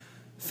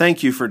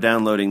Thank you for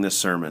downloading this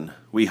sermon.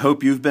 We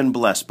hope you've been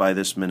blessed by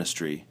this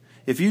ministry.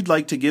 If you'd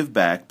like to give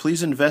back,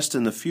 please invest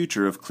in the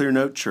future of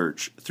Clearnote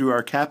Church through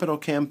our capital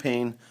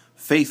campaign,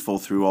 Faithful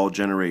Through All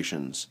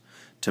Generations.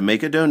 To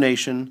make a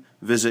donation,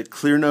 visit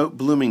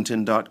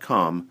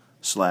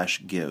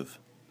clearnotebloomington.com/give.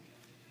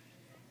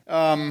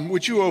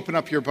 Would you open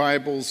up your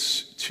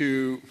Bibles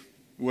to,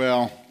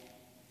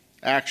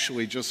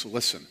 actually just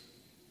listen,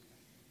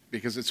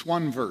 because it's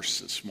one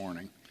verse this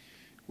morning.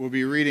 We'll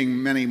be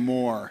reading many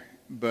more,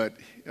 but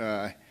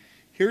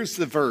here's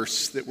the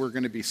verse that we're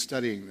going to be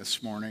studying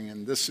this morning,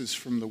 and this is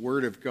from the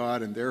Word of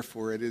God, and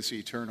therefore it is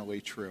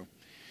eternally true.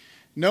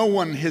 No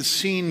one has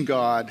seen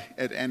God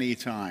at any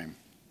time.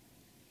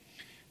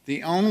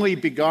 The only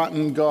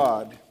begotten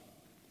God,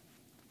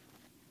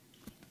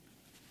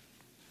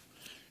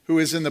 who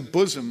is in the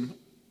bosom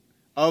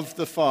of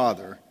the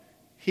Father,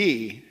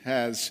 he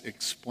has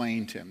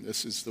explained him.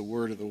 This is the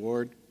word of the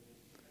Lord.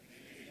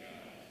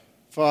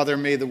 Father,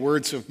 may the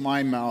words of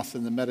my mouth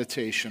and the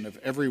meditation of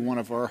every one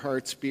of our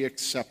hearts be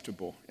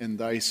acceptable in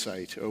thy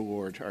sight, O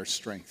Lord, our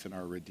strength and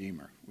our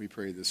Redeemer. We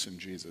pray this in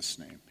Jesus'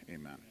 name.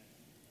 Amen.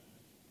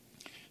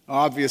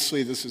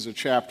 Obviously, this is a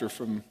chapter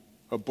from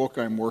a book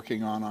I'm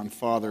working on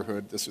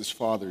fatherhood. This is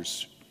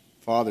Father's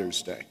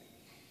Day.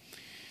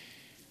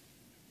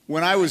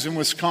 When I was in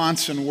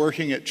Wisconsin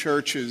working at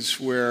churches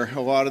where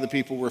a lot of the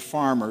people were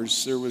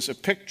farmers, there was a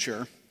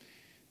picture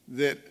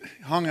that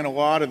hung in a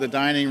lot of the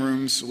dining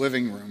rooms,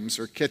 living rooms,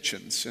 or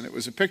kitchens. And it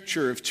was a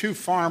picture of two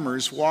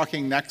farmers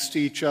walking next to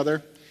each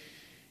other.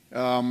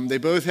 They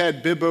both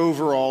had bib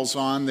overalls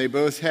on. They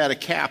both had a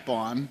cap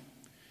on.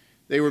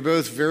 They were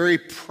both very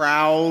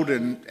proud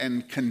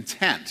and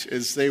content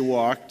as they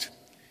walked.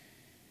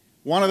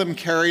 One of them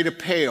carried a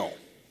pail.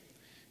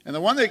 And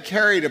the one that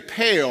carried a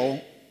pail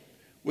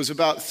was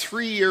about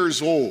 3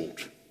 years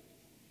old.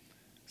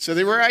 So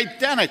they were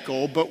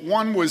identical, but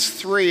one was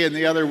 3 and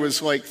the other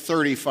was like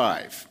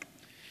 35.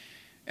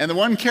 And the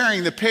one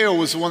carrying the pail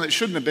was the one that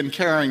shouldn't have been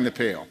carrying the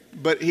pail.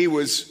 But he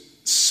was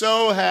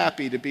so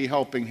happy to be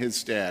helping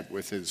his dad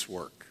with his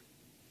work.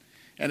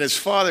 And his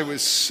father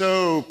was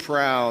so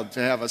proud to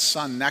have a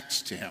son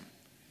next to him,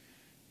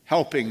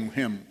 helping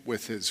him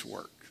with his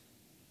work.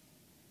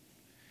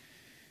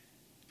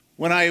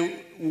 When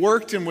I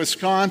worked in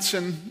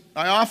Wisconsin,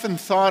 I often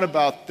thought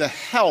about the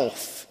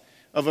health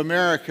of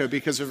America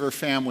because of her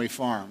family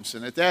farms.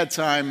 And at that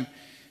time,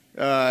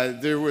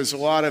 there was a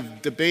lot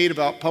of debate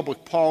about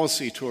public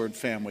policy toward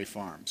family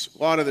farms. A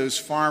lot of those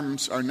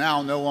farms are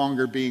now no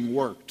longer being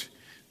worked.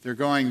 They're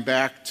going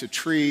back to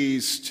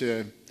trees,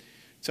 to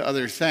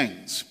other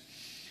things.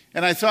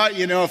 And I thought,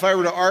 if I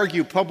were to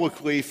argue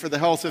publicly for the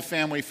health of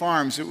family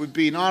farms, it would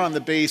be not on the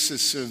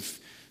basis of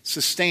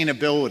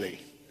sustainability,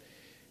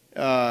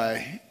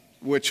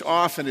 which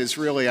often is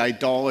really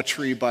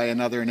idolatry by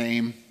another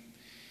name,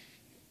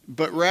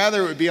 but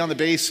rather it would be on the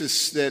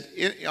basis that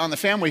on the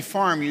family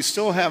farm you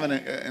still have an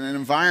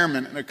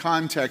environment and a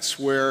context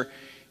where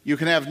you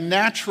can have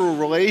natural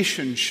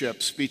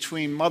relationships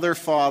between mother,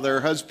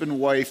 father, husband,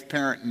 wife,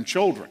 parent, and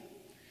children.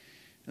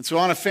 And so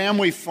on a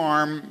family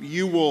farm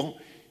you will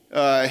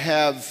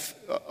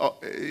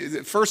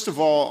first of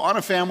all, on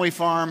a family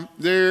farm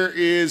there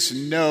is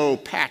no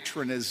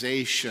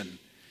patronization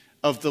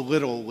of the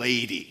little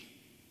lady.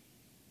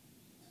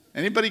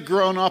 Anybody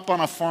grown up on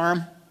a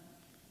farm?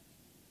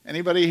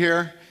 Anybody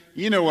here?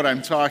 You know what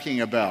I'm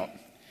talking about.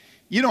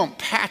 You don't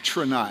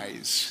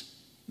patronize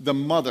the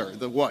mother,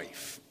 the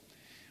wife.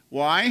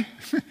 Why?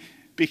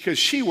 Because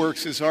she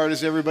works as hard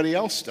as everybody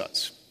else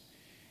does.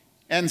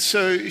 And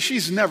so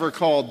she's never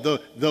called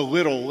the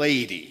little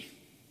lady.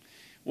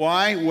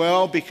 Why?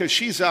 Well, because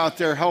she's out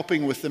there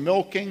helping with the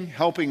milking,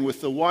 helping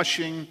with the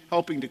washing,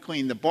 helping to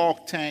clean the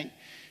bulk tank.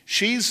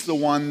 She's the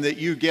one that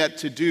you get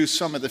to do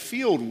some of the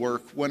field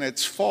work when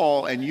it's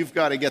fall and you've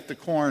got to get the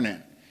corn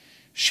in.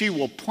 She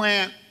will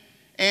plant,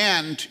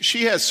 and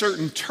she has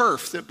certain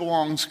turf that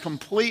belongs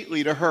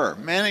completely to her.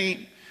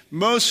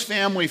 Most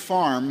family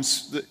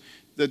farms,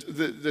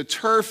 the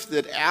turf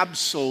that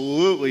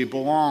absolutely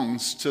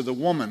belongs to the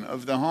woman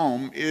of the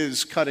home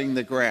is cutting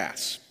the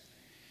grass.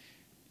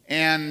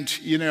 And,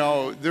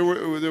 there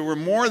were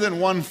more than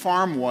one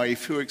farm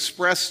wife who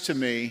expressed to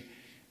me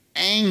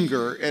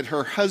anger at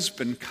her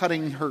husband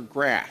cutting her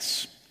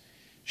grass.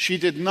 She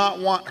did not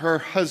want her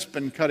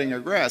husband cutting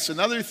her grass.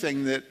 Another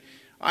thing that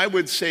I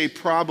would say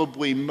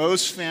probably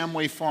most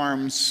family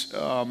farms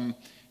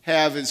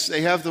have is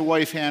they have the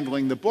wife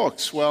handling the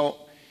books.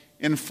 Well,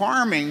 in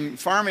farming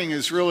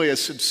is really a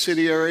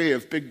subsidiary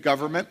of big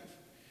government.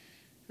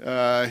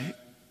 The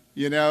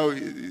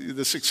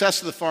success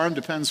of the farm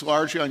depends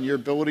largely on your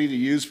ability to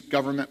use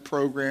government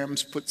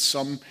programs, put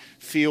some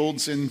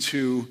fields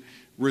into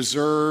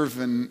reserve,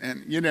 and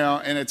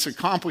it's a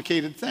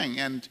complicated thing.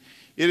 And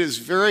it is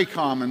very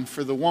common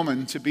for the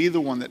woman to be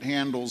the one that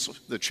handles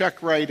the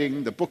check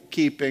writing, the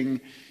bookkeeping,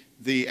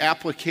 the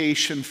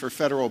application for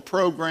federal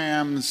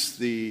programs,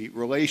 the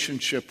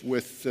relationship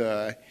with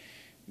the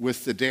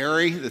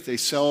dairy that they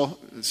sell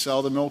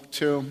the milk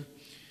to.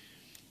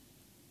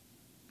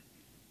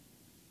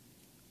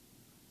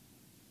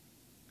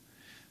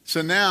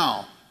 So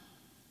now,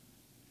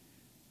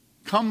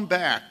 come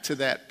back to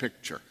that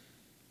picture.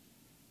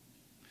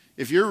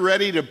 If you're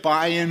ready to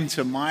buy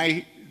into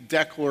my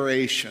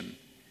declaration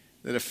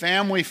that a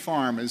family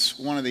farm is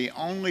one of the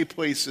only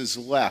places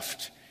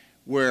left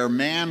where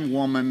man,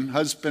 woman,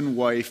 husband,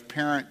 wife,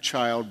 parent,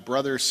 child,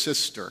 brother,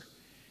 sister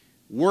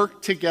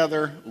work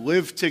together,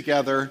 live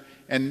together,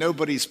 and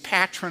nobody's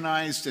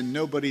patronized and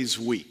nobody's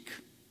weak.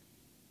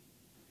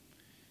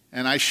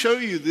 And I show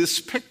you this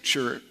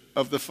picture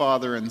of the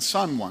father and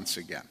son once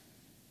again.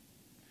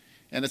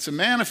 And it's a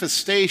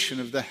manifestation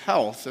of the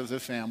health of the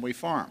family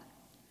farm.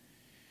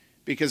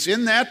 Because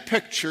in that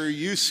picture,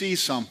 you see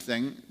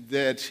something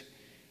that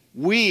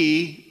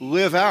we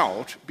live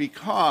out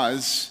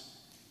because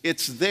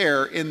it's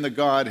there in the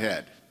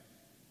Godhead.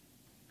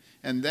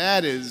 And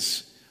that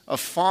is a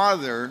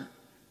father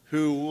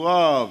who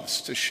loves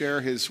to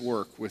share his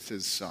work with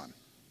his son,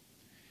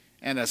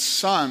 and a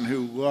son who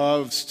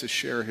loves to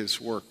share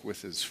his work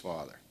with his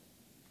father.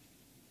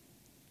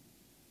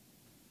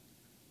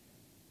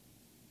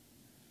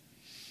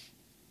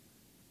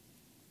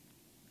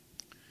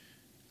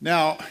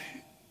 Now,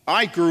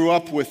 I grew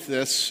up with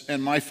this,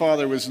 and my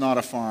father was not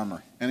a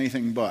farmer,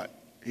 anything but.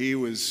 He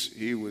was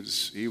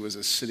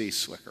a city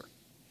slicker.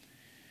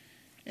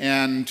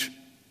 And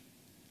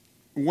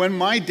when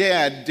my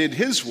dad did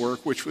his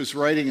work, which was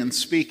writing and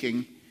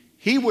speaking,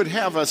 he would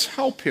have us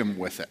help him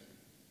with it.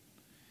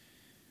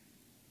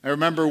 I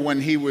remember when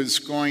he was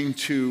going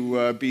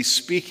to be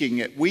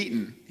speaking at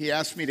Wheaton, he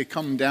asked me to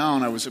come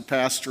down. I was a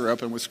pastor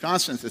up in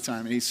Wisconsin at the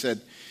time, and he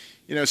said,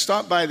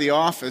 stop by the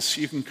office.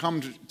 You can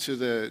come to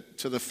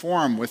the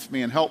forum with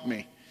me and help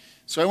me.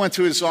 So I went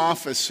to his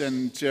office,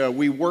 and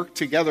we worked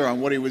together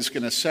on what he was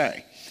going to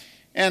say.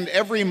 And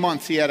every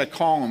month he had a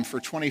column for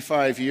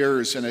 25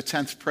 years in a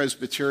 10th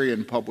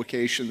Presbyterian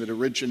publication that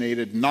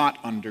originated not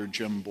under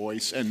Jim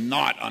Boyce and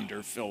not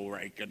under Phil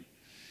Rankin.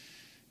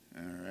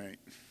 All right,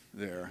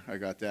 there, I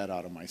got that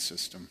out of my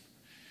system.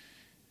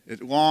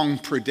 It long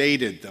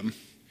predated them.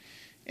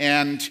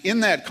 And in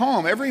that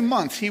column, every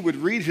month he would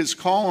read his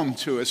column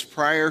to us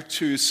prior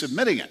to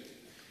submitting it.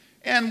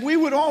 And we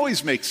would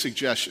always make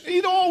suggestions.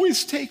 He'd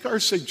always take our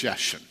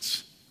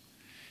suggestions.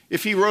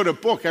 If he wrote a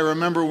book, I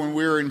remember when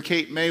we were in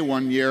Cape May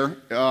one year,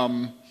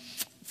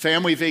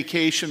 family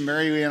vacation,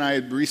 Mary Lee and I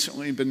had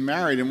recently been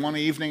married, and one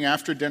evening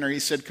after dinner he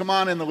said, come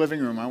on in the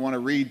living room, I want to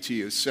read to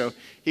you. So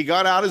he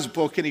got out his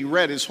book and he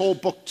read his whole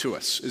book to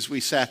us as we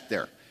sat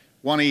there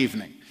one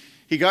evening.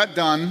 He got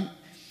done,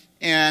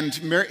 and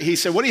he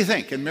said, what do you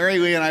think? And Mary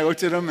Lee and I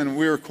looked at him, and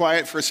we were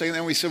quiet for a second.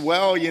 Then we said,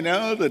 well,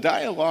 the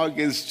dialogue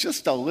is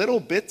just a little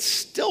bit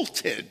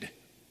stilted.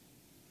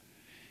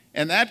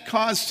 And that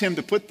caused him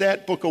to put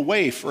that book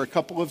away for a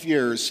couple of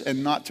years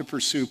and not to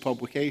pursue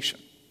publication.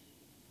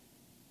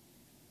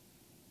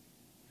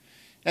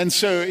 And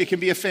so it can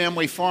be a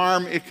family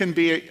farm, it can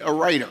be a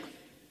writer.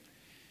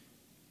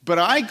 But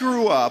I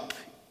grew up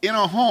in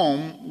a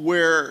home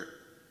where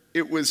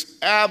it was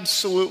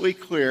absolutely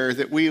clear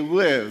that we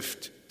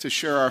lived to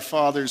share our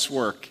Father's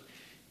work,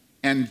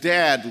 and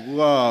Dad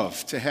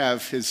loved to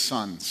have his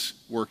sons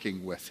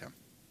working with him.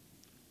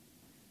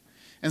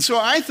 And so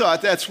I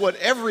thought that's what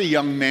every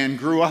young man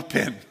grew up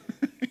in.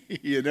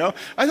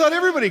 I thought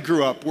everybody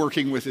grew up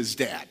working with his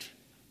dad.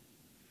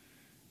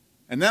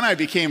 And then I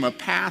became a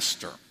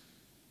pastor.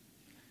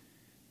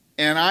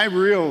 And I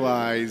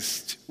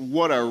realized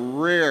what a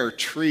rare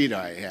treat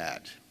I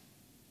had.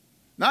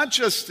 Not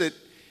just that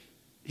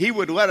he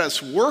would let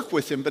us work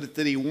with him, but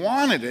that he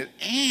wanted it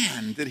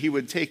and that he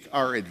would take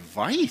our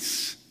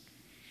advice.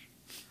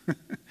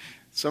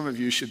 Some of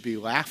you should be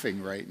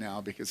laughing right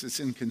now because it's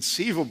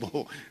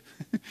inconceivable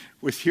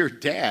with your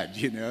dad,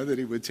 that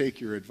he would take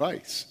your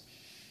advice.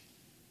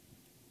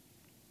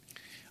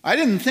 I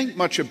didn't think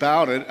much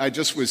about it. I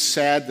just was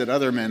sad that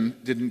other men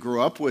didn't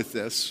grow up with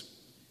this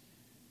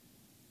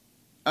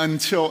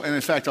until, and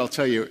in fact, I'll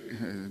tell you,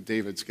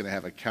 David's going to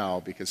have a cow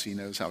because he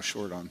knows how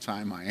short on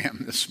time I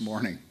am this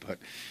morning. But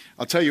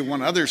I'll tell you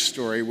one other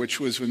story, which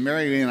was when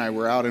Mary Lee and I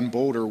were out in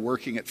Boulder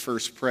working at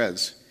First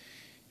Pres.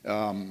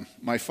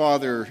 My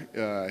father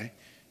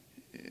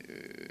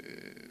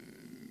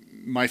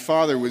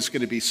was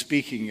going to be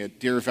speaking at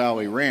Deer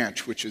Valley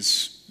Ranch, which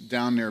is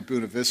down near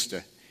Buena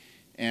Vista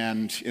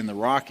and in the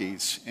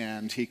Rockies.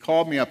 And he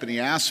called me up and he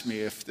asked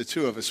me if the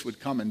two of us would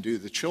come and do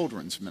the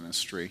children's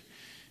ministry.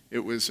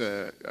 It was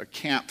a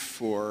camp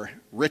for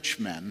rich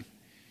men,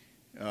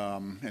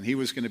 and he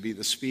was going to be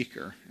the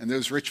speaker. And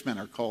those rich men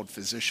are called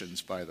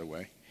physicians, by the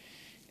way.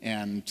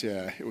 And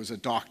it was a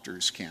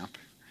doctor's camp.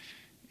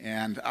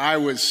 And I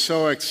was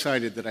so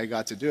excited that I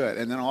got to do it.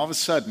 And then all of a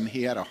sudden,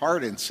 he had a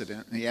heart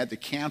incident, and he had to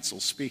cancel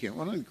speaking.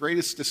 One of the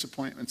greatest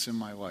disappointments in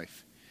my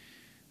life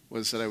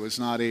was that I was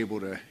not able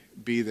to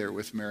be there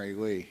with Mary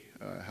Lee,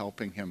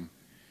 helping him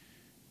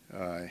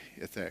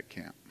at that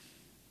camp.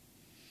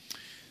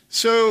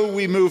 So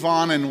we move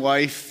on in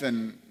life,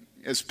 and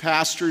as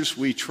pastors,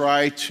 we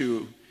try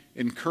to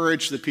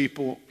encourage the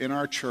people in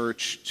our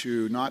church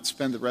to not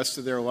spend the rest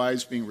of their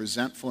lives being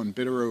resentful and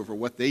bitter over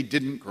what they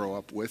didn't grow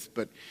up with,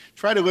 but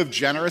try to live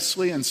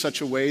generously in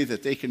such a way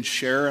that they can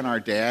share in our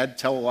dad,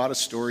 tell a lot of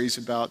stories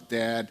about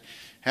dad,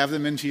 have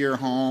them into your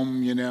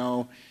home,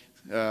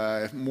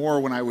 more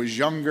when I was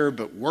younger,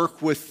 but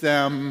work with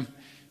them,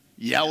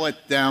 yell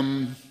at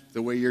them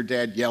the way your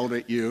dad yelled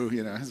at you,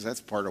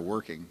 that's part of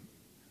working,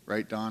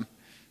 right, Don?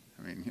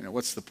 I mean,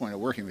 what's the point of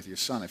working with your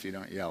son if you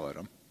don't yell at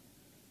him?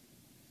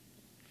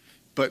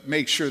 But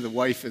make sure the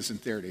wife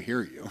isn't there to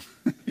hear you,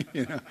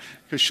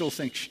 because she'll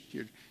think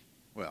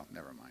well,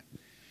 never mind.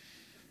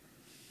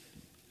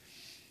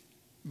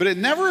 But it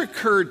never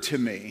occurred to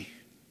me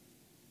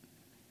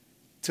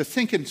to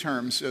think in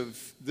terms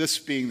of this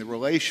being the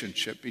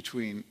relationship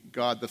between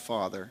God the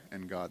Father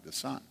and God the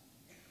Son.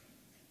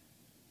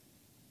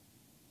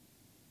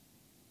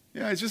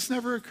 It just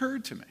never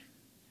occurred to me.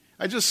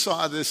 I just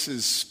saw this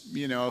as,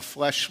 a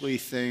fleshly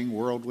thing,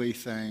 worldly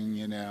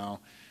thing,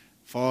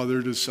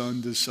 father to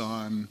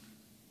son,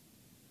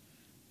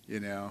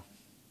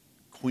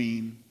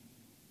 Queen,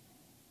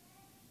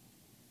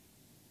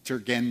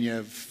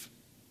 Turgenev.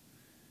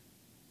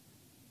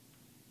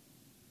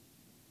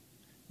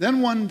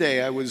 Then one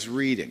day I was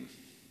reading.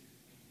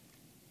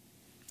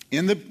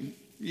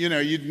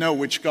 You'd know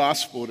which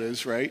gospel it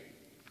is, right?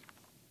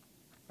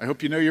 I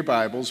hope you know your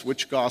Bibles.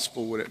 Which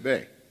gospel would it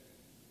be?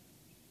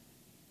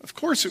 Of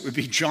course it would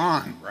be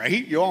John,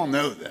 right? You all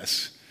know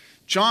this.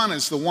 John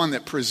is the one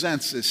that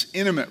presents this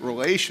intimate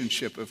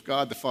relationship of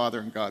God the Father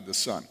and God the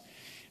Son.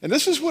 And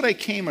this is what I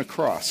came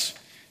across,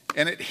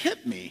 and it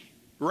hit me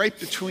right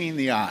between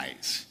the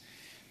eyes.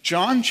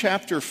 John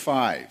chapter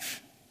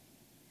 5.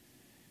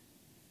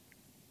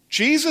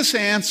 Jesus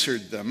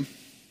answered them,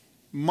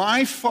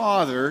 "My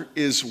Father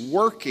is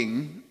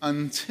working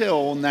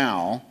until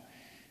now,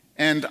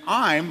 and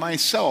I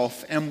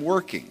myself am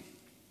working.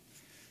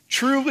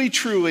 Truly,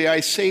 truly, I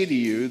say to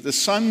you, the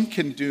Son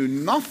can do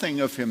nothing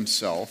of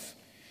himself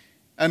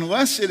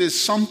unless it is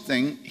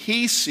something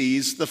he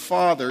sees the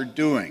Father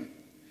doing.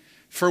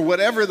 For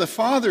whatever the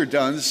Father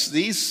does,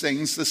 these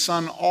things the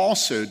Son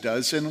also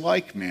does in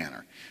like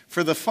manner.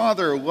 For the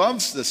Father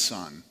loves the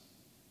Son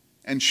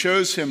and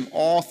shows him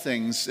all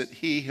things that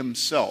he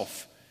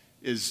himself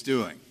is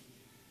doing."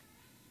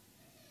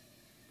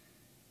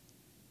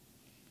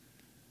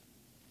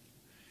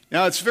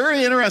 Now, it's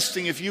very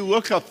interesting if you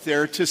look up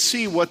there to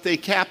see what they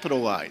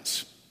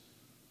capitalize.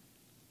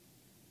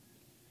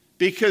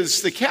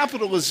 Because the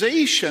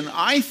capitalization,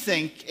 I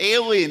think,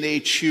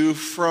 alienates you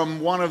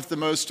from one of the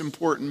most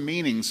important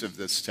meanings of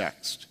this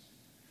text.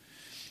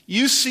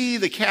 You see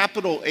the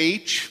capital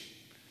H,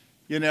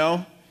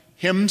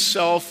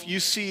 himself. You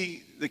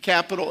see the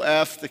capital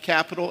F, the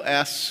capital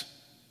S.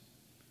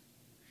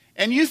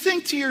 And you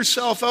think to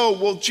yourself, oh,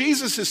 well,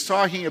 Jesus is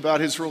talking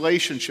about his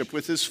relationship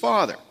with his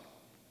Father.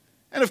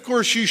 And of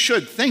course, you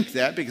should think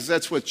that because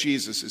that's what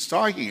Jesus is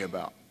talking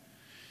about.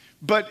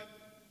 But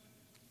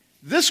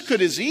this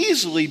could as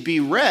easily be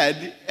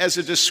read as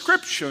a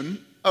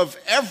description of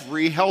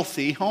every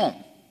healthy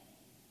home.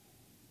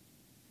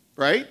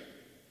 Right?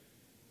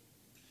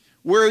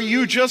 Where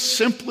you just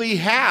simply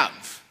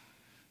have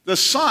the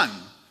Son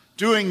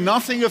doing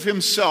nothing of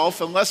himself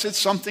unless it's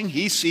something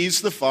he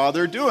sees the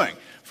Father doing.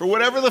 For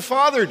whatever the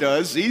Father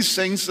does, these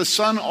things the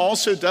Son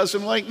also does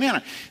in like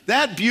manner.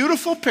 That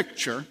beautiful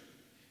picture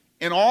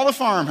in all the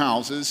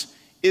farmhouses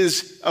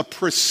is a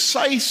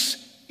precise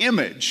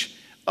image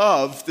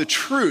of the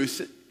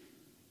truth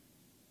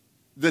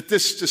that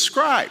this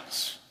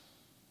describes.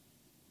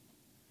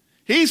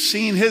 He's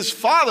seen his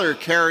Father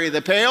carry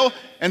the pail,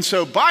 and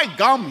so by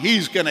gum,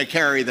 he's going to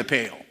carry the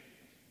pail.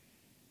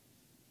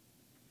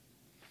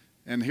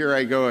 And here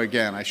I go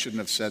again. I shouldn't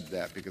have said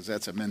that because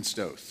that's a minced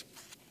oath.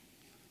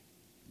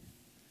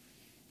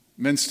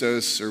 Minced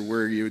oaths are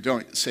where you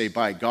don't say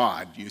by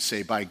God, you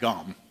say by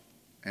gum.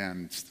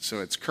 And so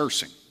it's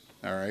cursing,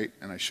 all right?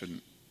 And I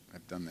shouldn't.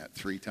 I've done that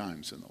 3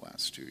 times in the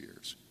last 2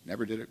 years.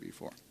 Never did it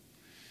before.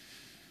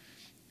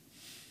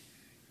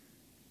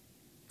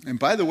 And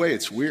by the way,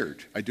 it's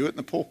weird. I do it in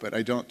the pulpit.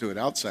 I don't do it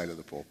outside of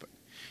the pulpit.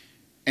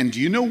 And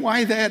do you know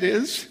why that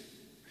is?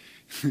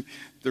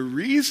 The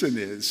reason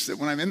is that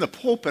when I'm in the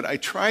pulpit, I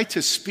try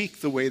to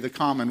speak the way the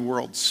common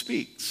world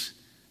speaks.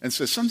 And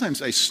so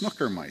sometimes I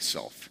snooker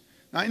myself.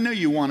 Now, I know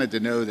you wanted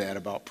to know that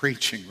about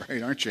preaching,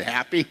 right? Aren't you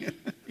happy?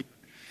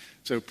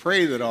 So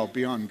pray that I'll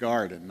be on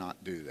guard and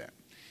not do that.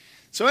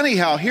 So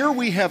anyhow, here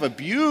we have a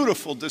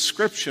beautiful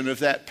description of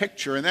that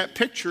picture, and that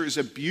picture is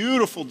a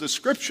beautiful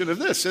description of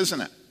this,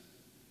 isn't it?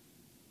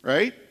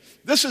 Right?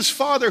 This is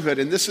fatherhood,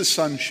 and this is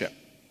sonship.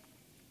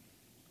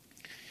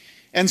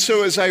 And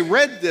so as I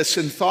read this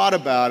and thought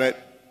about it,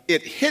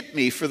 it hit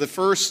me for the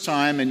first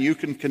time, and you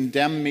can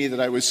condemn me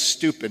that I was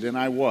stupid, and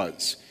I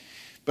was.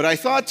 But I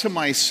thought to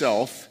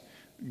myself,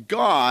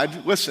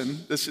 God,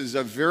 listen, this is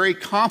a very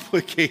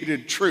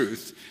complicated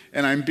truth,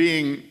 and I'm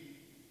being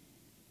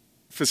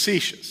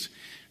facetious.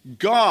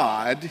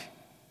 God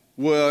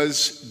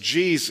was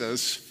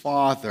Jesus'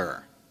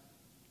 Father.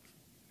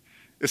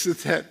 Isn't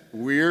that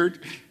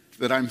weird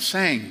that I'm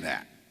saying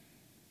that?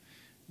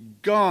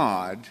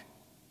 God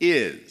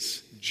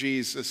is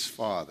Jesus'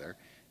 Father.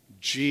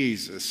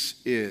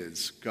 Jesus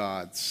is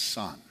God's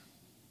Son.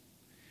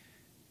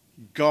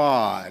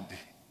 God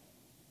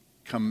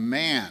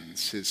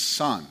commands his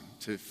Son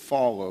to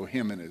follow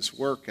him in his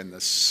work, and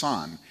the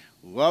Son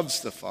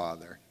loves the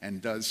Father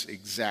and does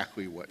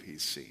exactly what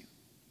he's seen.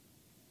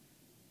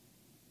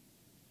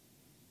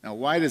 Now,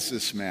 why does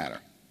this matter?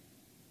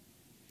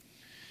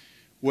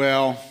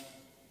 Well,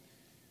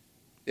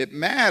 it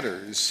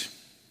matters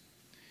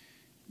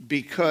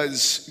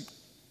because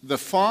the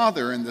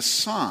Father and the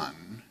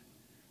Son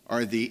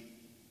are the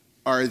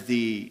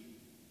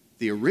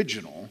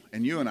original,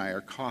 and you and I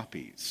are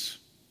copies.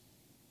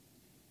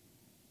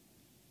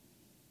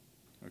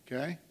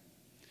 Okay?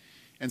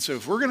 And so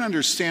if we're going to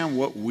understand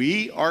what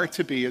we are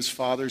to be as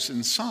fathers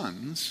and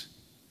sons,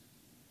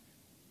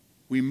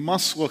 we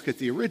must look at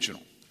the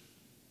original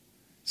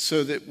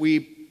so that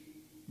we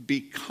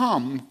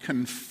become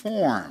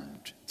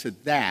conformed to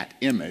that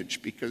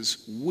image,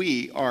 because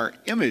we are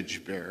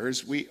image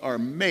bearers. We are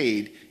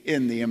made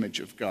in the image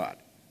of God.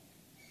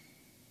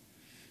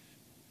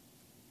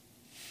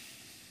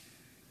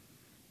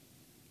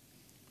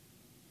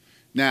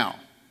 Now,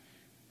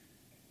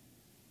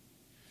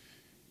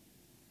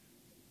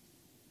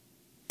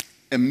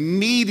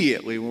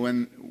 immediately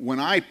when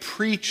I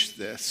preach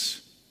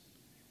this,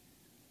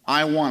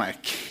 I want to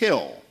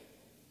kill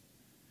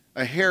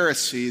a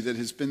heresy that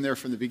has been there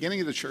from the beginning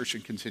of the church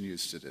and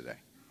continues to today.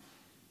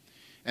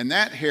 And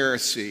that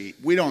heresy,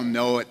 we don't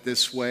know it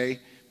this way,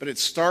 but it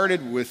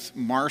started with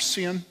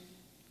Marcion.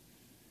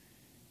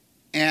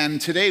 And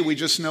today we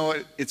just know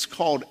it's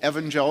called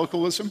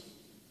evangelicalism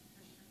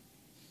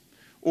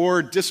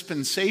or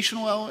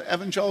dispensational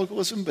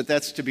evangelicalism, but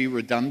that's to be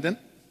redundant.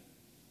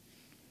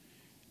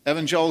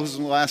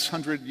 Evangelicalism in the last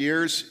 100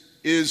 years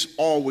is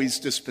always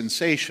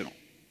dispensational.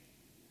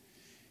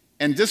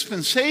 And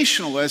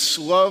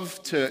dispensationalists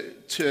love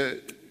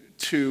to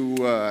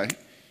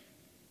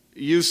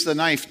use the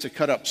knife to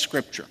cut up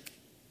Scripture.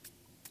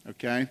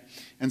 Okay?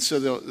 And so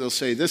they'll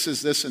say, this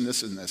is this and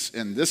this and this,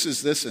 and this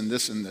is this and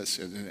this and this.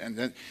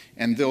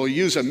 And they'll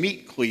use a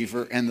meat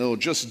cleaver and they'll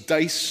just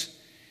dice,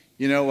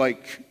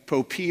 like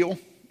Popeil,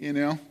 you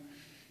know.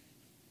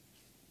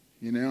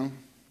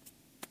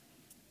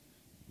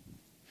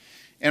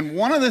 And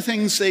one of the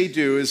things they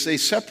do is they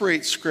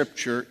separate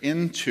Scripture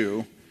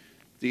into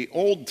the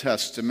Old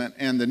Testament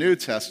and the New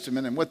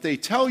Testament. And what they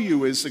tell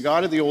you is the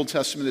God of the Old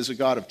Testament is a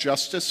God of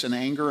justice and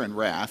anger and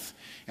wrath,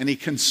 and he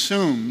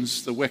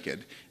consumes the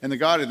wicked. And the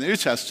God of the New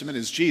Testament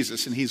is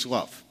Jesus, and he's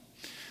love.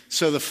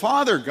 So the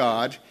Father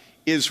God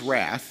is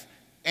wrath,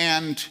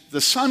 and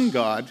the Son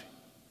God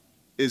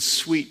is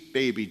sweet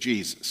baby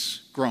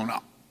Jesus, grown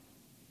up.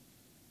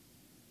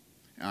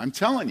 Now, I'm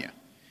telling you,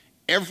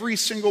 every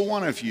single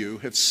one of you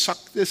have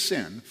sucked this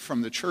in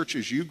from the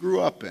churches you grew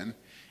up in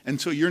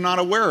until you're not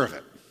aware of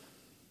it.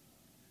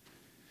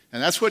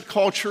 And that's what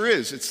culture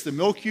is. It's the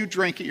milk you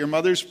drink at your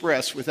mother's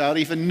breast without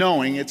even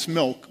knowing it's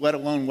milk, let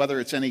alone whether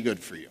it's any good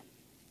for you.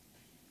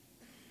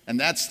 And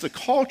that's the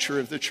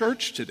culture of the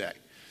church today.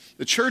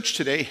 The church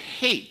today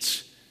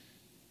hates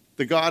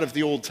the God of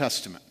the Old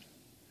Testament.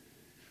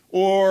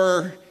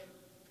 Or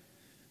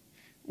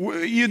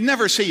you'd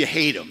never say you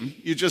hate him.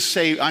 You just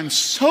say, I'm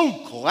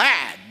so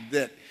glad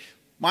that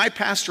my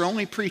pastor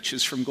only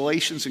preaches from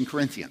Galatians and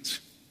Corinthians.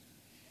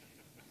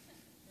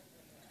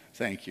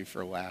 Thank you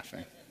for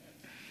laughing.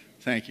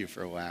 Thank you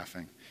for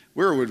laughing.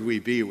 Where would we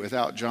be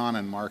without John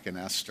and Mark and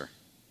Esther?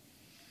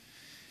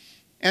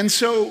 And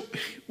so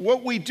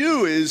what we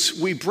do is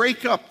we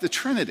break up the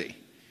Trinity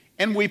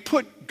and we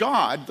put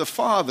God, the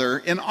Father,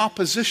 in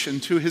opposition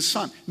to his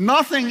Son.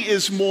 Nothing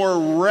is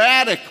more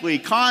radically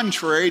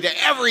contrary to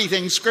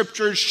everything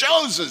Scripture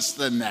shows us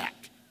than that.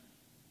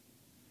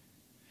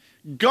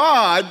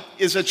 God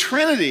is a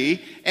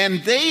Trinity,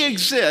 and they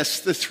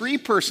exist, the three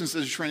persons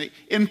of the Trinity,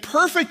 in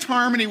perfect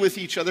harmony with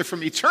each other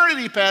from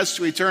eternity past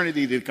to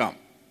eternity to come.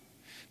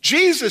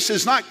 Jesus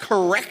is not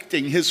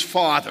correcting his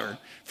Father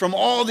from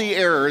all the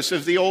errors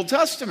of the Old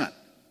Testament.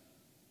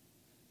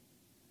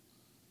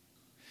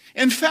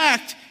 In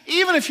fact,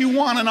 even if you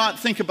want to not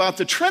think about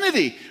the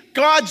Trinity,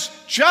 God's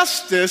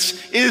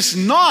justice is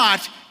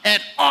not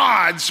at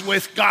odds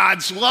with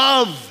God's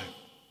love.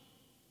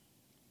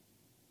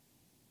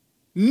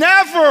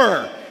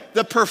 Never.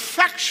 The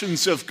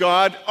perfections of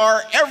God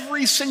are,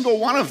 every single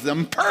one of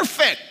them,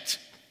 perfect.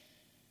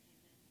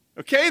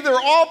 Okay? They're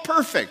all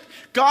perfect.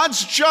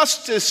 God's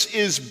justice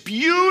is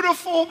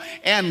beautiful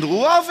and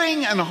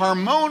loving and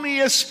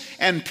harmonious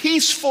and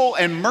peaceful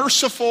and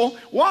merciful.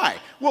 Why?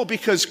 Well,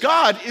 because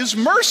God is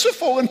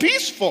merciful and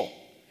peaceful.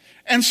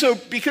 And so,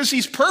 because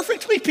he's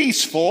perfectly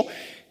peaceful,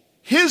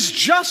 his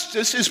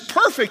justice is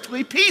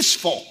perfectly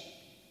peaceful.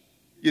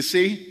 You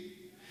see?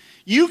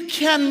 You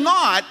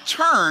cannot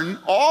turn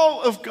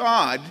all of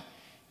God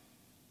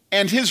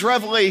and his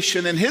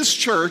revelation and his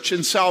church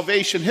and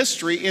salvation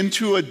history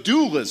into a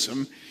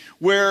dualism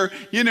where,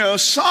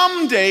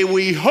 someday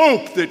we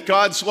hope that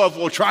God's love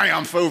will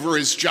triumph over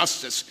his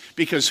justice,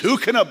 because who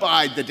can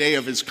abide the day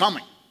of his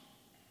coming?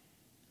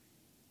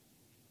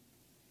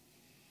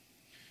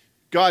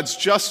 God's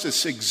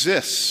justice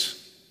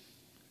exists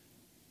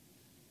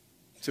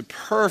to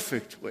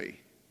perfectly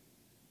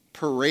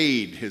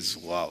parade his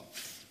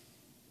love.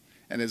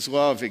 And his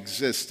love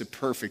exists to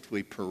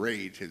perfectly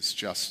parade his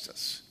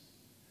justice.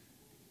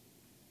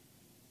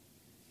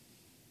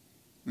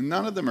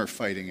 None of them are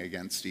fighting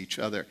against each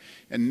other,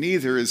 and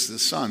neither is the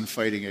Son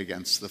fighting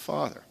against the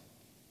Father.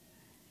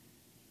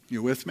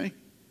 You with me?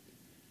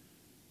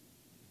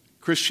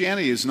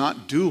 Christianity is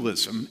not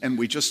dualism, and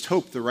we just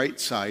hope the right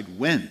side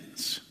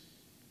wins.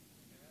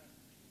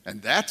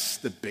 And that's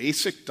the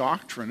basic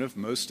doctrine of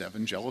most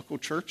evangelical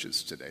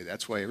churches today.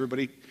 That's why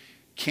everybody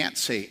can't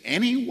say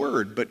any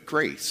word but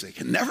grace. They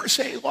can never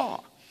say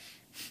law.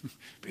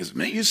 Because the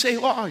minute you say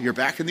law, you're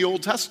back in the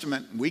Old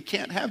Testament. We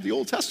can't have the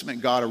Old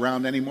Testament God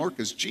around anymore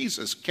because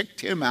Jesus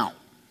kicked him out.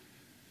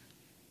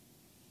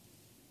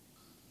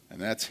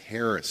 And that's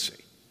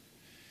heresy.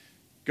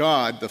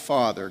 God the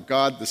Father,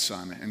 God the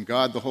Son, and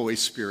God the Holy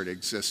Spirit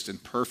exist in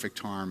perfect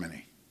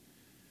harmony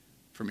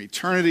from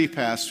eternity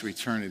past to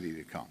eternity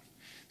to come.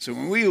 So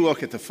when we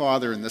look at the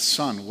Father and the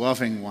Son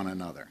loving one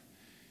another,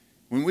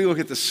 when we look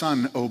at the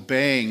Son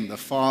obeying the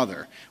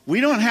Father, we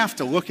don't have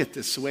to look at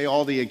this the way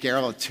all the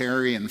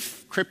egalitarian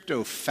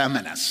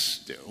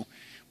crypto-feminists do,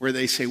 where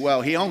they say,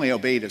 well, he only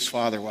obeyed his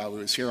Father while he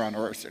was here on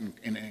earth in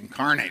an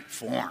incarnate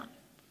form.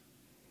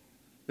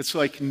 It's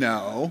like,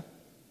 no.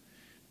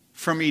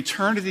 From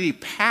eternity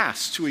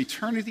past to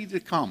eternity to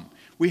come,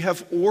 we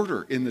have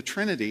order in the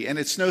Trinity, and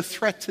it's no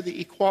threat to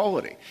the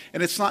equality,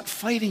 and it's not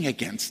fighting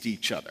against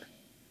each other.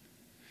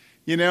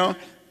 You know,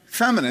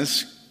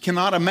 feminists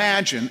cannot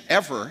imagine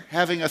ever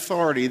having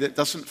authority that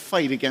doesn't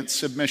fight against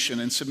submission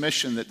and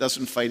submission that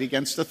doesn't fight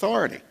against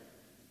authority.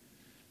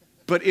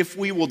 But if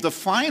we will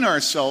define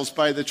ourselves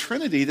by the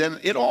Trinity, then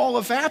it all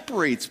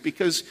evaporates,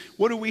 because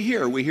what do we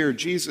hear? We hear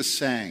Jesus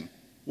saying,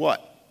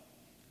 what?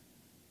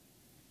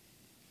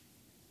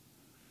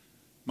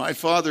 My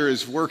Father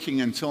is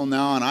working until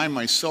now, and I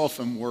myself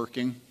am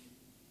working.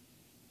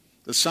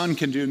 The Son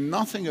can do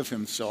nothing of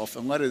himself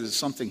unless it is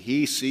something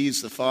he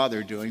sees the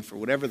Father doing. For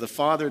whatever the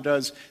Father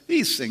does,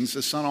 these things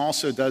the Son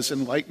also does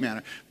in like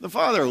manner. The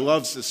Father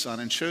loves the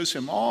Son and shows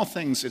him all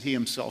things that he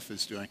himself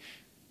is doing.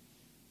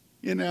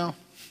 You know,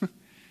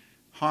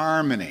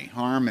 harmony,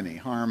 harmony,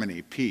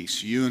 harmony,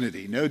 peace,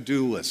 unity, no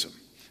dualism.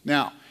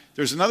 Now,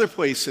 there's another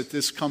place that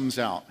this comes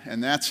out,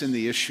 and that's in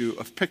the issue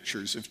of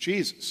pictures of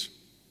Jesus.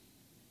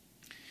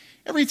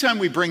 Every time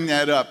we bring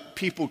that up,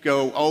 people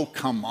go, oh,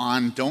 come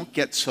on, don't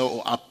get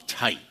so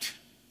uptight.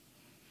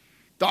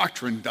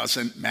 Doctrine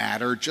doesn't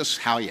matter, just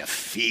how you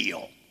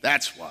feel.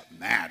 That's what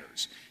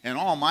matters. And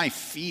all my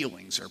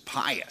feelings are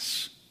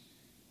pious.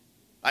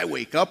 I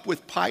wake up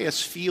with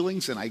pious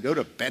feelings, and I go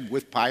to bed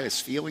with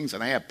pious feelings,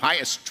 and I have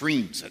pious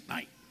dreams at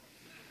night.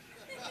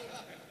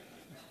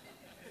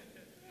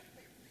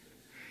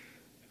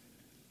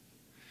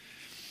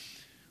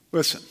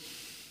 Listen,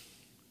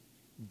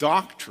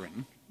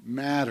 doctrine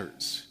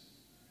matters.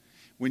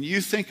 When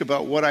you think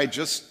about what I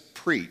just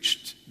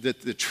preached,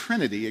 that the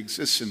Trinity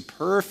exists in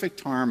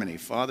perfect harmony,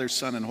 Father,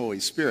 Son, and Holy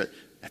Spirit,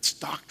 that's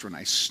doctrine.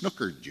 I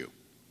snookered you.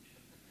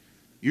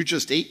 You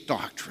just ate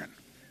doctrine.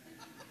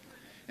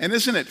 And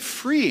isn't it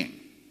freeing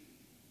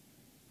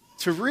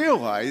to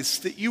realize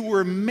that you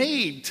were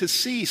made to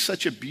see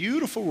such a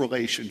beautiful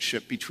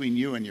relationship between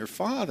you and your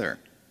Father?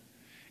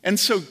 And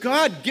so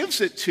God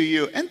gives it to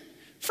you, and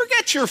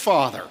forget your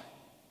Father.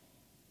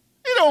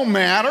 It don't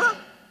matter.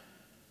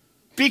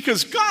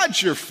 Because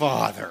God's your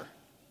Father.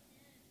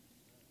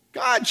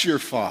 God's your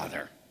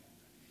Father.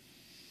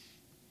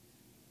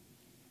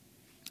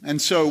 And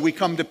so we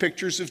come to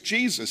pictures of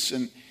Jesus.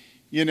 And,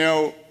 you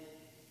know,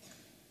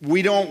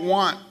 we don't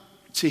want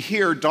to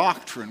hear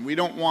doctrine. We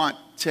don't want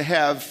to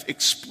have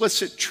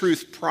explicit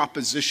truth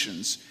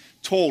propositions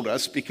told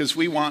us because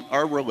we want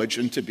our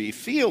religion to be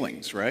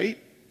feelings, right?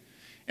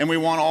 And we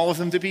want all of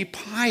them to be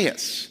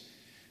pious.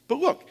 But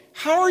look,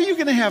 how are you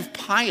going to have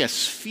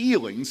pious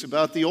feelings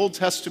about the Old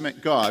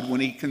Testament God when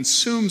he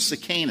consumes the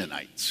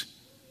Canaanites?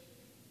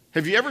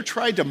 Have you ever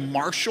tried to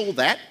marshal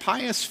that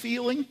pious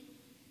feeling?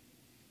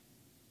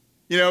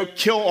 You know,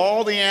 kill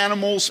all the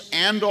animals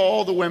and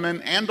all the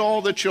women and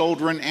all the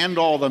children and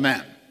all the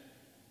men.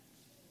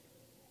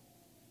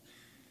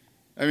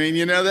 I mean,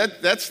 you know,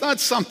 that's not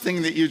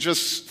something that you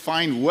just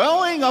find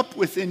welling up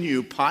within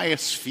you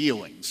pious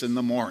feelings in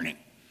the morning.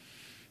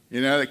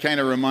 You know, that kind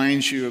of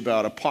reminds you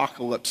about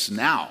Apocalypse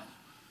Now.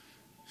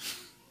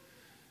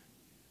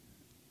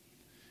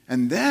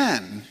 And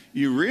then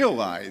you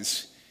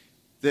realize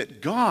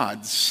that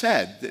God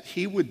said that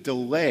he would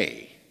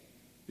delay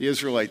the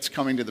Israelites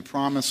coming to the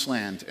promised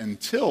land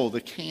until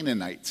the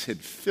Canaanites had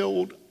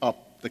filled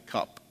up the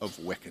cup of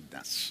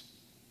wickedness.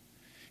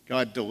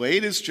 God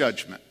delayed his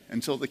judgment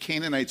until the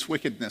Canaanites'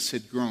 wickedness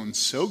had grown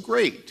so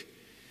great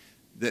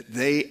that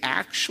they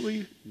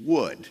actually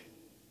would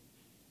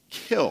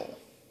kill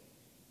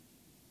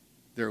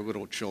their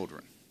little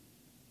children.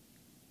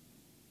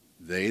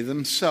 They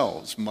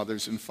themselves,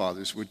 mothers and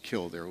fathers, would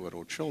kill their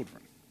little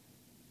children.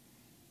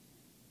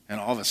 And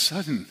all of a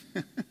sudden,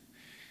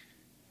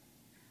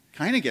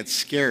 kind of gets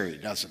scary,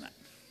 doesn't it?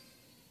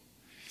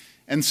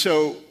 And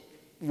so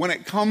when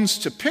it comes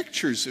to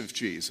pictures of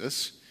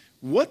Jesus,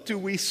 what do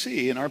we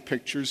see in our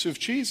pictures of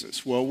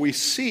Jesus? Well, we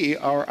see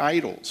our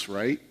idols,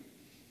 right?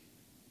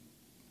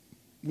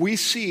 We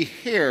see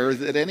hair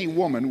that any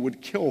woman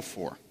would kill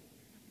for,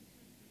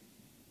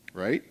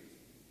 right?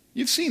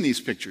 You've seen these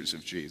pictures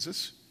of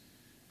Jesus.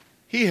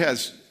 He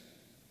has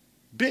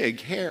big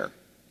hair,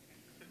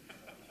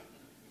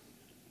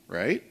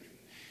 right?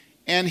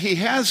 And he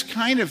has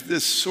kind of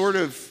this sort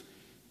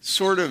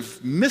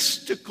of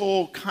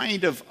mystical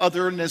kind of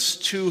otherness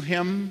to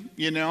him,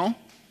 you know,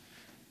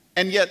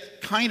 and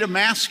yet kind of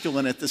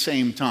masculine at the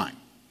same time.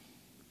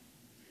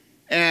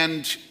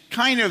 And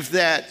kind of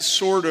that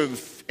sort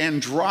of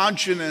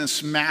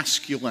androgynous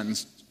masculine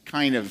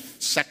kind of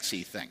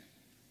sexy thing,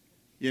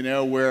 you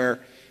know, where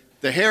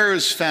the hair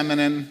is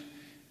feminine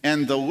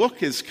and the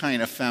look is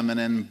kind of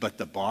feminine, but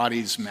the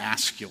body's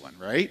masculine,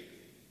 right?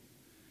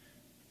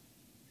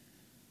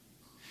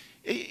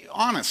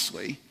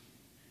 Honestly,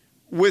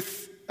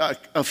 with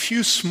a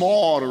few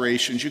small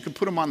alterations, you could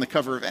put them on the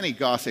cover of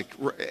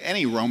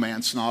any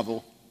romance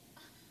novel.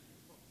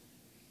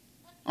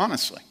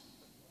 Honestly.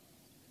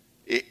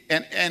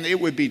 And it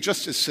would be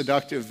just as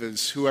seductive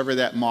as whoever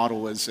that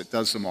model is that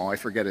does them all. I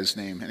forget his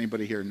name.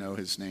 Anybody here know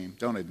his name?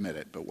 Don't admit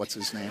it, but what's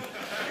his name?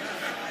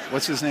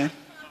 What's his name?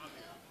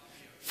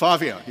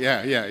 Fabio.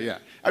 Yeah.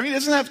 I mean,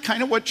 isn't that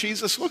kind of what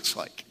Jesus looks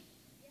like?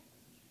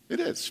 It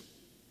is.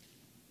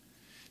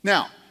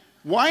 Now,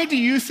 why do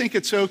you think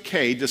it's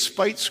okay,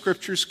 despite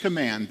Scripture's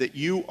command, that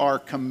you are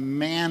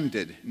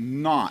commanded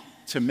not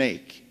to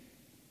make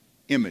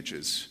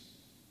images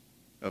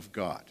of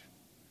God?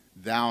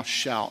 Thou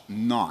shalt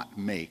not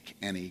make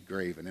any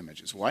graven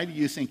images. Why do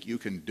you think you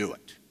can do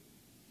it?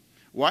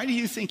 Why do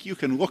you think you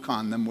can look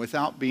on them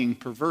without being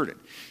perverted?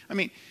 I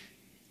mean,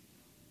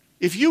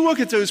 if you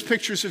look at those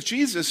pictures of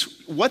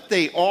Jesus, what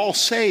they all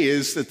say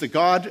is that the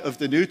God of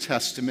the New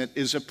Testament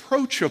is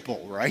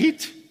approachable,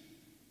 right?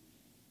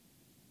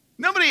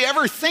 Nobody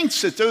ever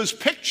thinks that those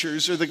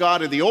pictures are the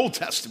God of the Old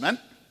Testament,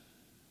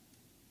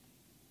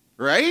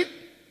 right?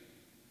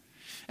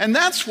 And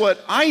that's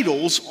what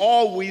idols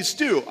always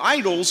do.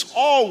 Idols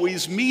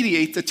always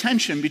mediate the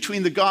tension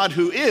between the God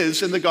who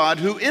is and the God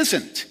who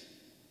isn't.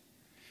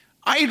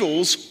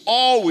 Idols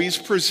always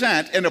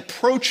present an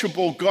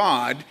approachable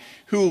God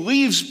who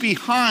leaves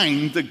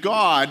behind the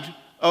God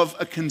of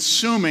a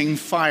consuming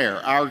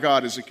fire. Our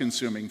God is a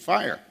consuming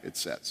fire, it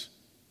says.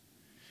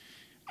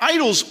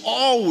 Idols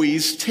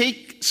always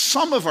take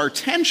some of our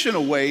tension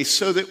away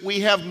so that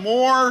we have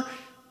more,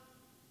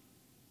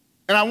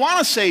 and I want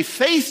to say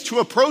faith to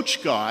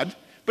approach God,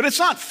 but it's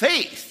not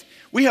faith.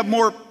 We have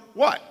more,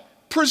 what?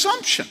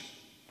 Presumption.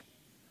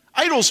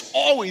 Idols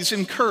always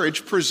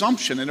encourage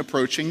presumption in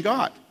approaching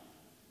God.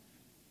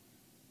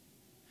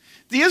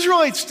 The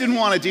Israelites didn't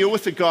want to deal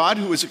with the God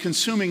who was a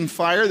consuming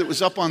fire that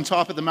was up on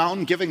top of the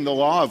mountain giving the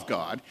law of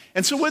God.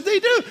 And so what did they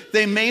do?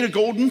 They made a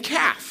golden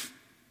calf.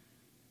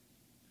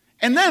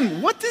 And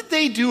then what did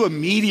they do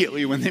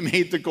immediately when they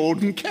made the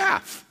golden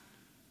calf?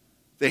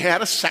 They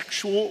had a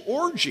sexual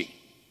orgy.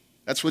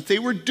 That's what they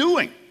were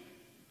doing.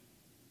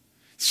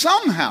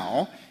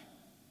 Somehow,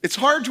 it's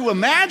hard to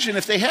imagine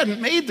if they hadn't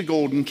made the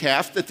golden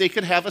calf that they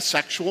could have a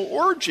sexual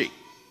orgy,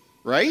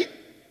 right?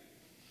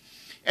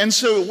 And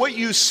so what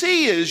you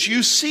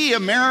see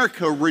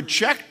America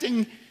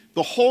rejecting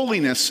the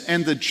holiness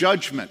and the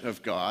judgment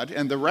of God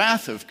and the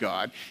wrath of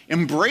God,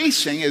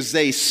 embracing as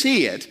they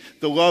see it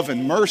the love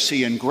and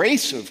mercy and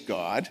grace of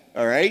God,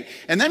 all right?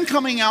 And then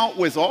coming out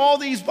with all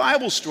these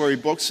Bible story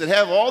books that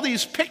have all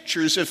these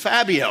pictures of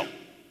Fabio.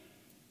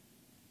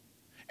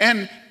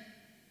 And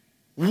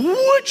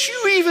would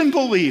you even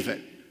believe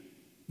it?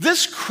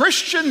 This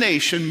Christian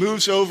nation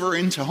moves over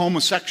into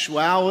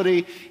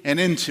homosexuality and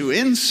into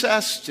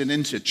incest and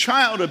into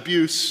child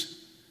abuse.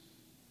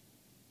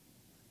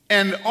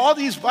 And all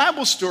these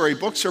Bible story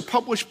books are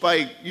published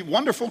by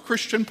wonderful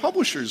Christian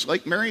publishers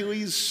like Mary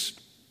Lee's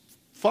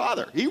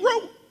father. He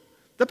wrote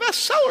the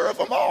bestseller of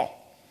them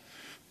all.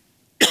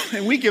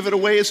 And we give it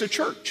away as a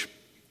church.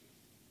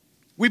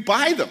 We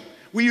buy them.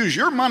 We use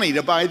your money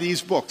to buy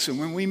these books. And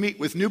when we meet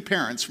with new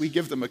parents, we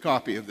give them a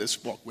copy of this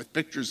book with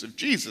pictures of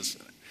Jesus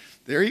in it.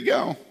 There you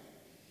go.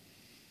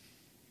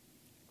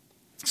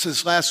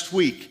 Since last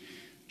week,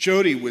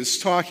 Jody was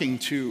talking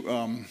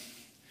to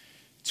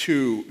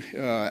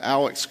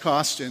Alex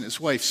Costa and his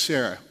wife,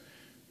 Sarah.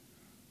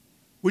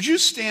 Would you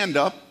stand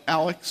up,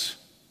 Alex?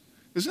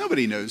 Because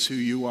nobody knows who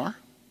you are.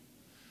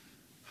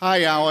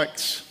 Hi,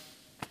 Alex.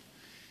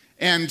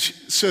 And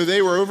so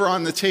they were over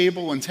on the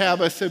table, and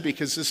Tabitha,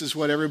 because this is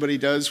what everybody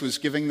does, was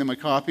giving them a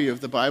copy of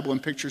the Bible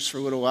and Pictures for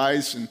Little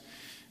Eyes. And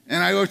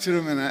I looked at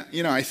him,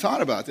 and I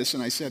thought about this,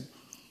 and I said,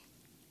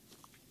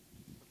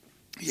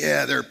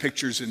 yeah, there are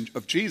pictures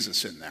of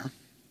Jesus in there.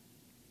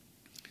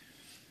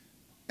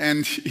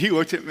 And he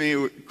looked at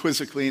me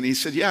quizzically, and he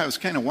said, yeah, I was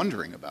kind of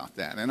wondering about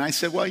that. And I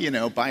said,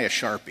 well, buy a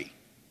Sharpie.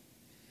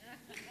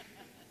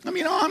 I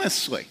mean,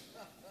 honestly.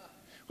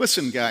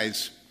 Listen,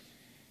 guys,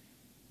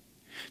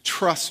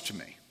 trust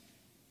me.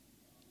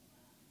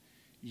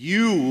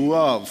 You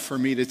love for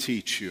me to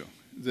teach you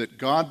that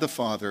God the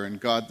Father and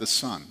God the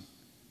Son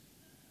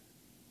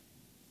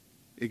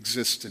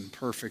exist in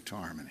perfect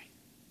harmony.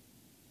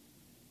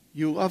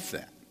 You love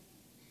that.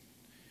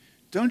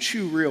 Don't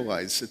you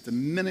realize that the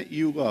minute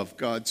you love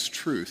God's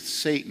truth,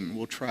 Satan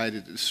will try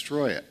to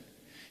destroy it?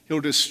 He'll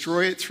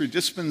destroy it through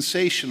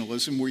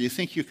dispensationalism, where you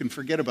think you can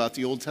forget about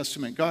the Old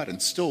Testament God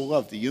and still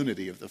love the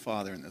unity of the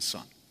Father and the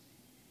Son.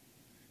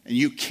 And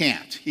you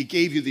can't. He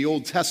gave you the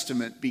Old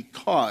Testament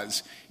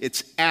because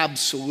it's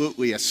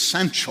absolutely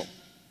essential.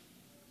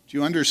 Do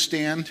you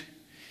understand?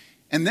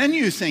 And then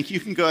you think you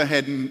can go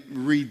ahead and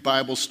read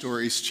Bible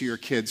stories to your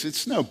kids.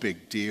 It's no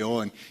big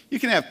deal. And you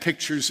can have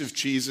pictures of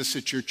Jesus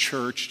at your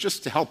church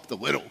just to help the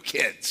little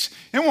kids.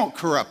 It won't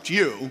corrupt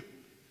you,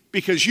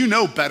 because you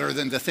know better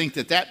than to think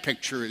that that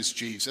picture is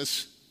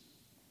Jesus.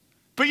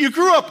 But you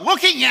grew up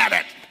looking at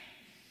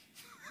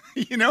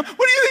it. You know, what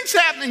do you think's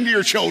happening to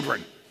your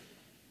children?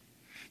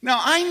 Now,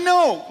 I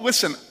know,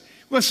 listen,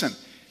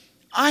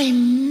 I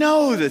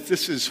know that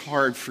this is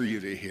hard for you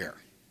to hear.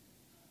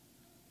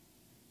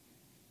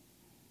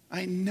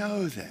 I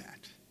know that.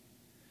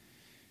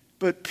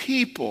 But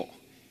people,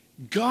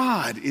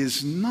 God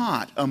is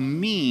not a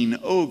mean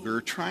ogre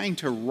trying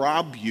to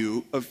rob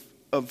you of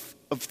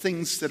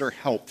things that are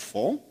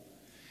helpful.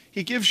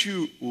 He gives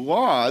you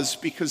laws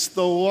because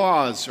the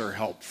laws are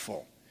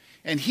helpful.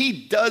 And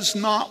he does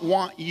not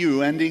want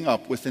you ending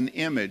up with an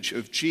image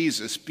of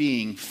Jesus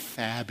being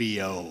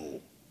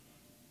Fabio.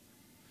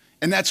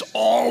 And that's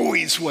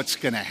always what's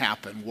going to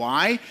happen.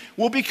 Why?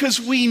 Well, because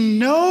we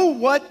know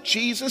what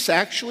Jesus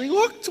actually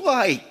looked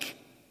like.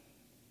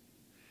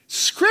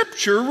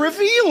 Scripture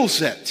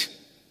reveals it.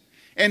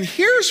 And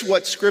here's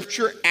what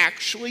Scripture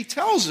actually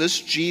tells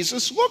us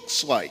Jesus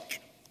looks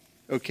like.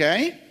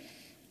 Okay?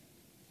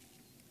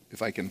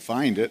 If I can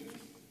find it.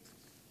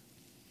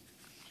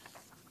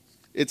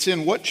 It's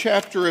in what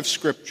chapter of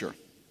Scripture?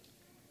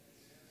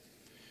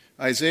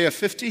 Isaiah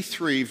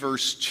 53,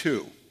 verse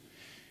 2.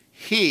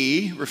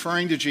 He,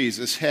 referring to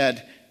Jesus,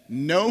 had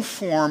no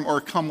form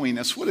or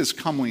comeliness. What is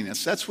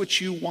comeliness? That's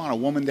what you want a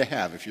woman to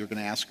have if you're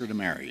going to ask her to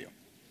marry you.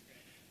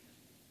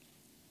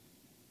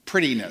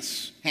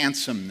 Prettiness,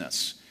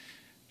 handsomeness,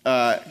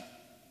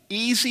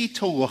 easy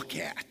to look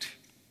at.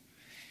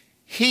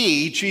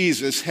 He,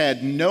 Jesus,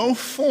 had no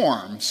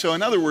form. So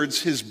in other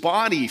words, his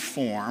body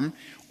form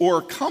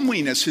or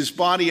comeliness, his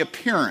body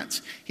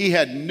appearance. He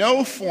had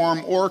no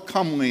form or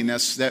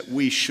comeliness that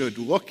we should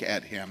look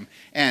at him,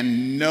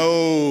 and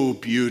no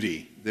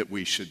beauty that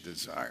we should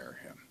desire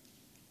him.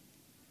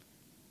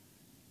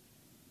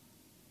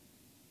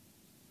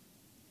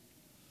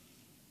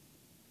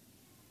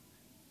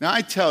 Now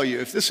I tell you,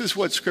 if this is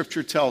what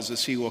Scripture tells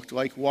us he looked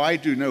like, why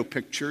do no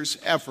pictures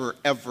ever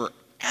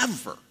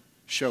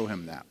show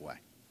him that way?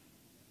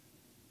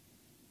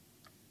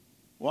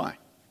 Why?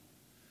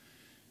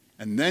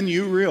 And then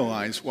you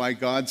realize why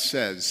God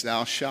says,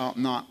 thou shalt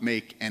not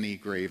make any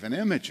graven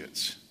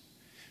images.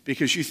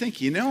 Because you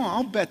think,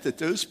 I'll bet that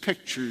those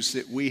pictures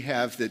that we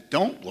have that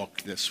don't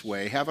look this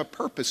way have a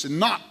purpose in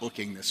not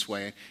looking this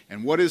way.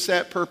 And what is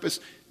that purpose?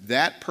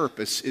 That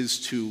purpose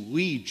is to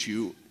lead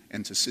you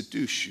and to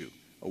seduce you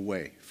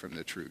away from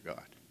the true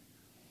God.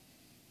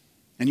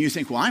 And you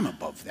think, well, I'm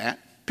above that.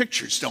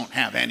 Pictures don't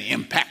have any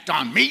impact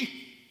on me.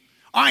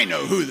 I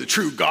know who the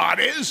true God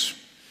is.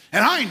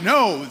 And I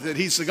know that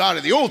he's the God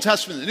of the Old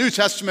Testament and the New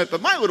Testament,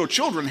 but my little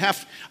children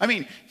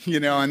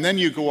and then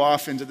you go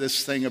off into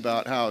this thing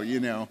about how,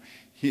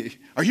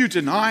 are you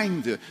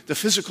denying the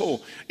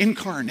physical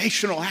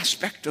incarnational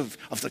aspect of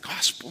the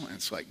gospel? And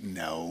it's like,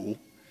 no.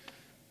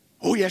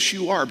 Oh, yes,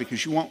 you are,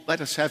 because you won't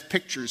let us have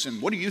pictures.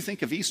 And what do you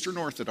think of Eastern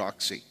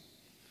Orthodoxy?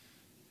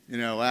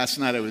 Last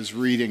night I was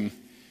reading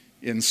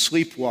in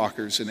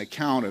Sleepwalkers an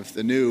account of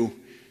the new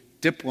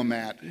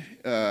diplomat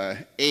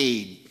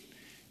aide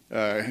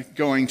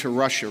going to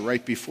Russia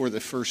right before the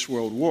First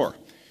World War.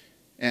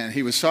 And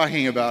he was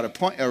talking about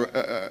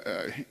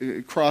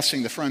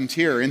crossing the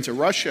frontier into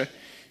Russia,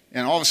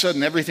 and all of a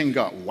sudden everything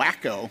got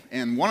wacko.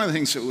 And one of the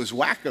things that was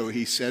wacko,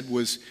 he said,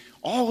 was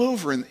all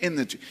over in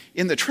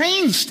the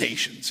train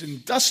stations,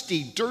 in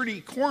dusty,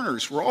 dirty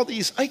corners, were all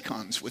these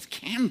icons with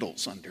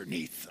candles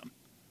underneath them.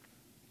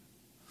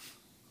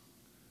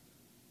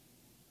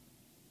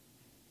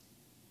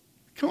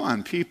 Come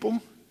on,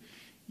 people.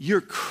 You're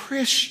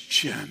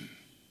Christian.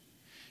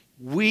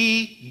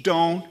 We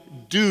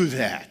don't do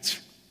that.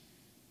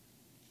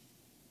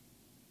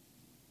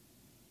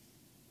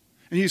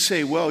 And you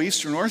say, well,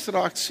 Eastern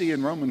Orthodoxy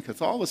and Roman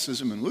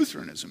Catholicism and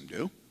Lutheranism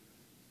do.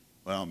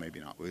 Well, maybe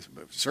not Lutheran,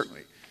 but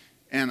certainly.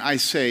 And I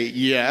say,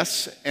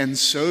 yes, and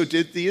so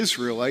did the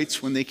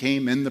Israelites when they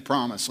came in the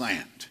Promised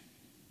Land.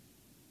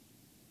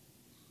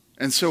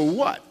 And so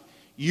what?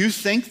 You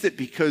think that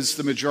because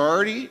the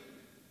majority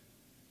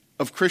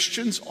of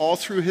Christians all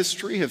through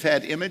history have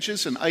had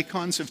images and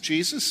icons of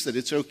Jesus, that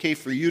it's okay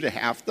for you to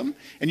have them,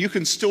 and you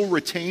can still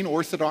retain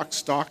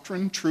Orthodox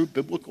doctrine, true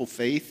biblical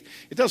faith?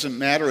 It doesn't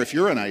matter if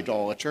you're an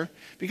idolater,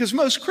 because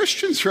most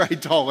Christians are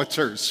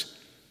idolaters.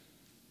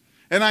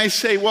 And I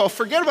say, well,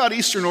 forget about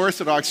Eastern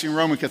Orthodoxy and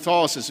Roman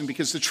Catholicism,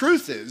 because the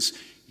truth is,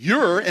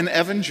 You're an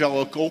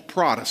evangelical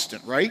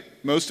Protestant, right?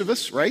 Most of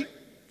us, right?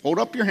 Hold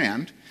up your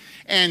hand.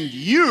 And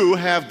you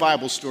have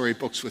Bible story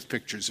books with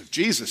pictures of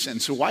Jesus.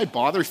 And so why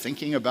bother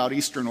thinking about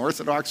Eastern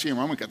Orthodoxy and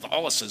Roman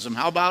Catholicism?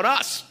 How about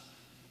us?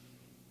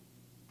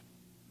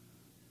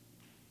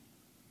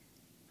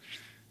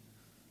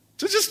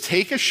 So just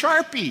take a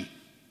Sharpie.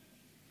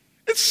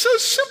 It's so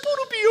simple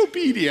to be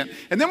obedient.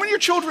 And then when your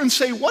children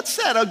say, what's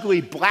that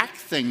ugly black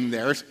thing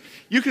there?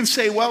 You can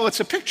say, well, it's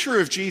a picture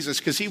of Jesus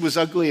because he was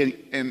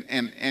ugly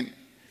and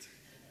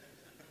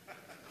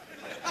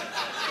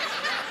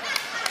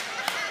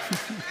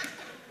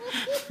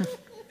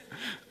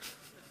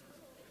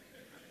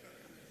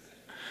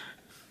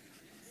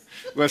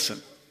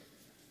Listen,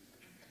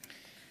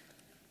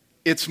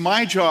 it's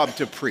my job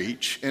to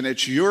preach, and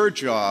it's your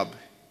job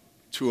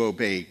to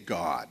obey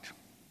God.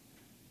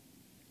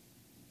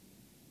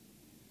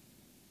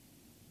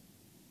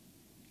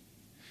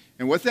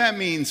 And what that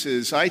means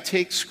is I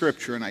take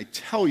Scripture and I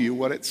tell you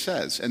what it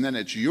says, and then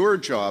it's your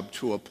job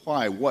to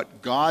apply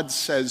what God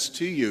says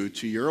to you,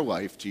 to your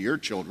life, to your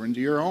children, to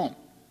your home.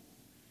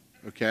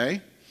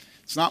 Okay?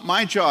 It's not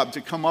my job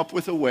to come up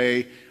with a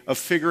way of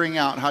figuring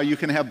out how you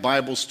can have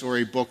Bible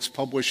story books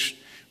published,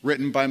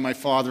 written by my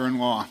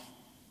father-in-law.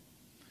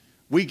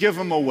 We give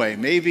them away.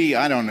 Maybe,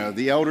 I don't know,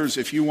 the elders,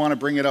 if you want to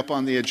bring it up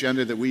on the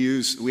agenda that we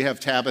have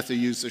Tabitha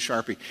use the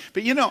Sharpie.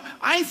 But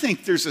I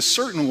think there's a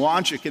certain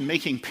logic in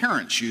making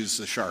parents use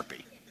the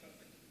Sharpie,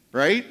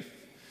 right?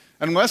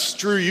 Unless,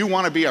 Drew, you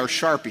want to be our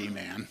Sharpie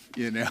man,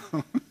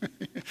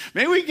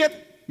 Maybe we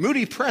get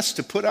Moody Press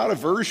to put out a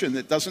version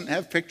that doesn't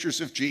have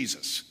pictures of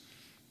Jesus.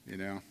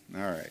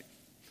 All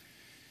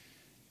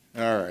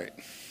right.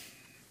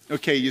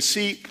 Okay, you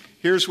see,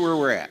 here's where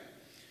we're at.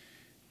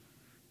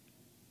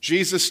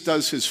 Jesus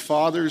does his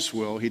Father's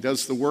will. He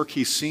does the work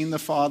he's seen the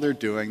Father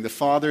doing. The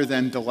Father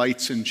then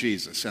delights in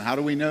Jesus. And how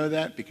do we know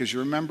that? Because you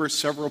remember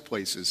several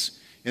places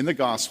in the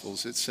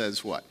Gospels it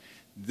says what?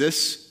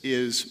 This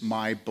is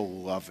my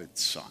beloved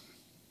Son.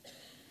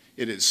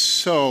 It is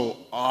so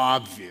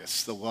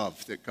obvious the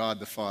love that God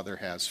the Father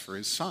has for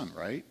his Son,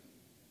 right?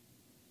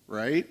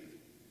 Right?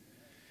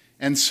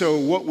 And so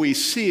what we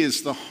see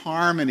is the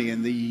harmony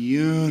and the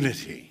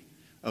unity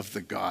of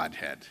the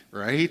Godhead,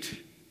 right?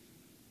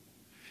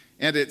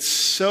 And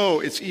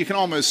you can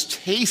almost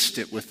taste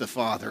it with the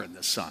Father and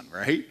the Son,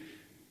 right?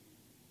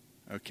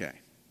 Okay.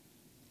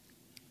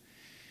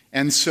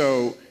 And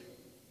so,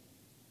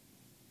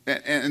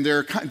 and there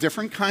are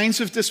different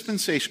kinds of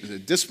dispensations. The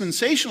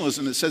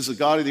dispensationalism that says the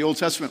God of the Old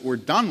Testament we're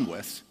done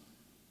with,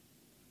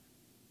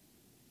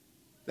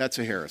 that's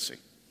a heresy.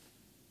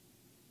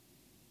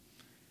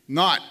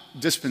 Not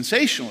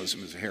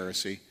dispensationalism is a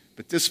heresy,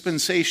 but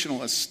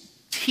dispensationalist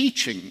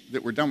teaching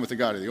that we're done with the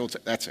God of the Old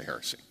Testament, that's a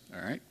heresy,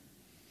 all right?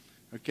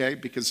 Okay,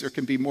 because there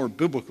can be more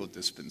biblical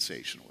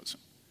dispensationalism.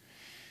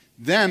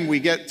 Then we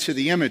get to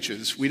the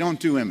images. We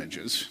don't do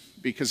images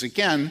because,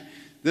 again,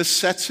 this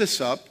sets us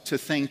up to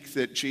think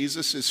that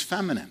Jesus is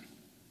feminine.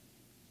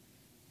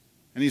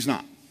 And he's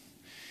not.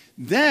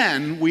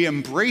 Then we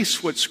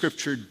embrace what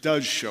Scripture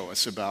does show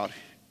us about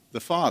the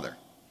Father,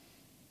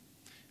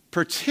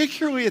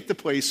 particularly at the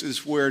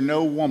places where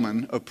no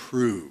woman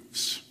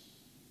approves.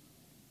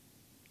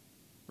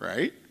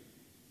 Right?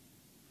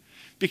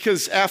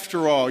 Because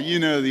after all,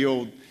 the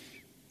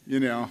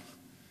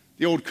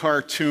old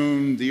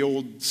cartoon, the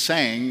old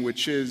saying,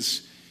 which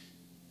is,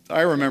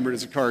 I remember it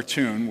as a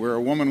cartoon, where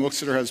a woman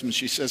looks at her husband,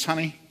 she says,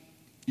 honey,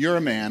 you're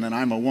a man and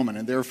I'm a woman,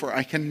 and therefore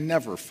I can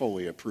never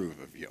fully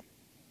approve of you.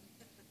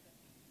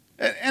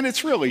 And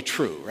it's really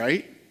true,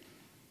 right?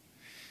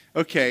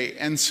 Okay,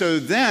 and so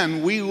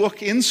then we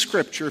look in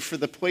Scripture for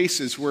the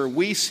places where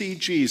we see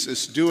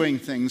Jesus doing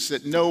things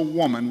that no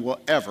woman will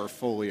ever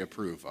fully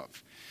approve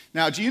of.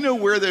 Now, do you know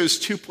where those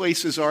two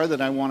places are that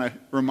I want to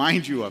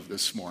remind you of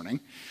this morning?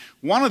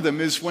 One of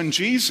them is when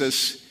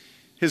Jesus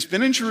has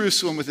been in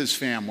Jerusalem with his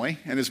family,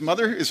 and his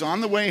mother is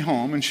on the way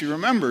home, and she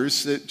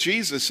remembers that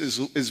Jesus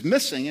is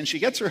missing, and she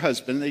gets her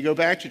husband, and they go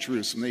back to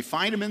Jerusalem. They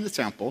find him in the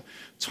temple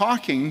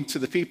talking to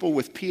the people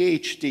with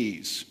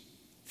PhDs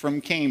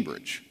from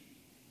Cambridge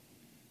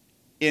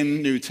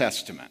in New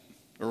Testament,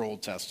 or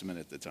Old Testament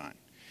at the time.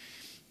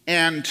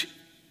 And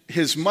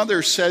his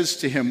mother says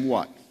to him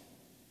what?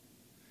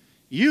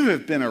 You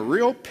have been a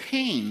real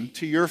pain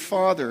to your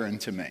father and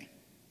to me.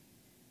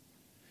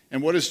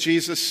 And what does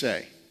Jesus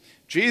say?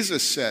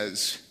 Jesus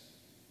says,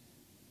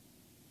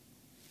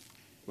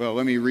 well,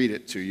 let me read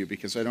it to you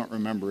because I don't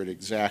remember it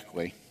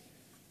exactly.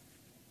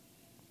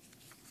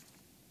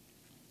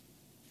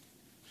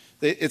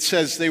 It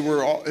says they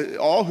were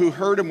all who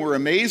heard him were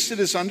amazed at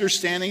his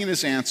understanding and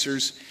his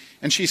answers.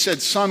 And she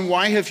said, son,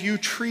 why have you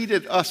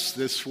treated us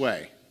this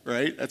way?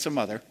 Right? That's a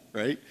mother,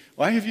 right?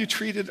 Why have you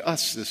treated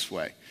us this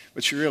way?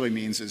 What she really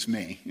means is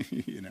me,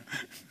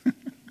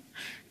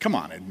 Come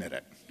on, admit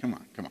it. Come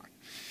on.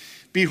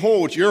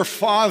 Behold, your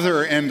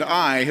father and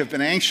I have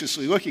been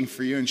anxiously looking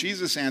for you. And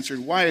Jesus answered,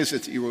 why is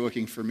it that you were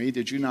looking for me?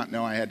 Did you not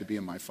know I had to be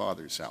in my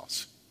Father's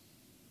house?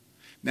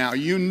 Now,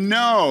 you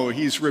know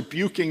he's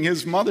rebuking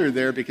his mother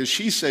there because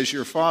she says,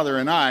 your father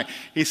and I.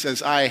 He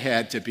says, I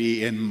had to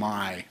be in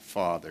my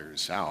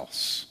father's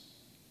house.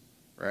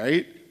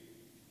 Right?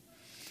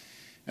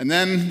 And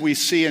then we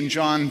see in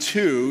John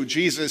 2,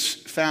 Jesus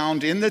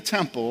found in the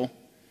temple.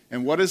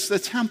 And what is the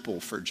temple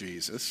for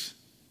Jesus?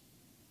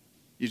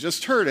 You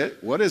just heard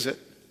it. What is it?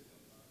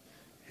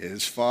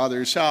 His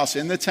father's house.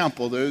 In the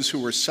temple, those who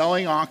were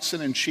selling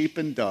oxen and sheep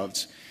and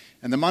doves,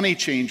 and the money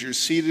changers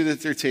seated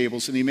at their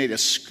tables, and he made a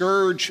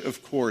scourge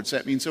of cords,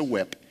 that means a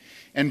whip,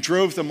 and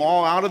drove them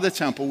all out of the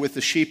temple with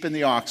the sheep and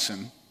the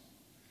oxen.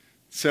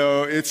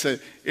 So it's a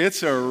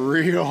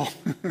real,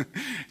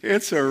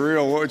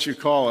 what would you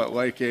call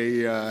it?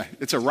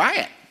 It's a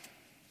riot,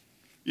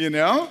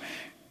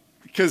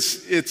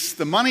 because it's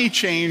the money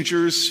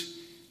changers.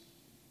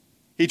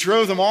 He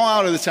drove them all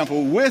out of the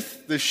temple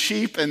with the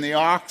sheep and the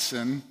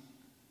oxen.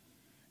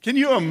 Can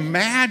you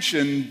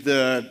imagine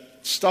the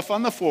stuff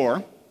on the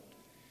floor?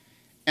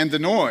 And the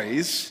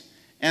noise,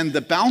 and the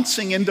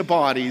bouncing into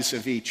bodies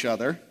of each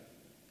other.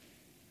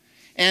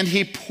 And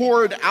he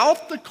poured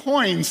out the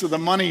coins of the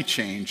money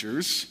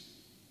changers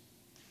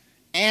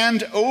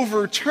and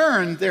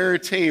overturned their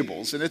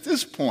tables. And at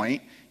this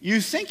point,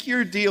 you think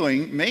you're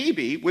dealing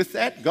maybe with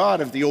that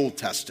God of the Old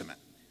Testament.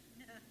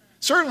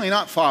 Certainly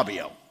not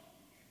Fabio.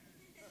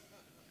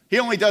 He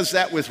only does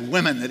that with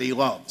women that he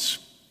loves.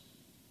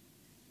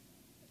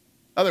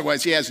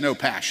 Otherwise, he has no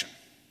passion,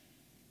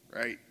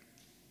 right?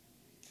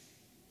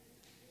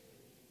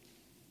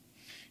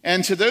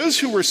 And to those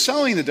who were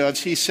selling the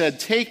doves, he said,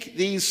 take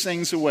these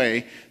things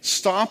away.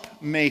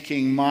 Stop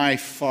making my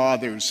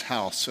Father's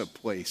house a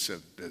place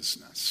of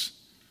business.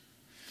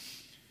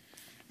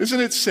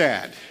 Isn't it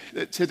sad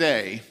that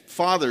today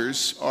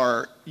fathers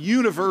are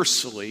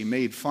universally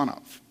made fun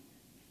of?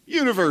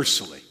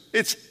 Universally.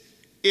 It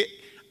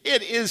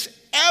is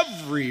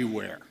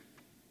everywhere.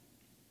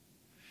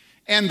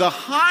 And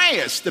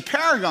the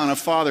paragon of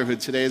fatherhood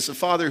today is the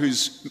father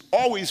who's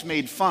always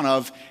made fun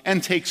of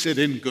and takes it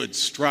in good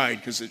stride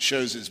because it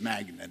shows his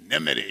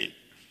magnanimity.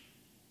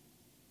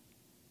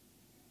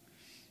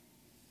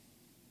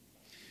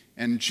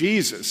 And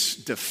Jesus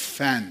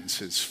defends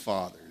his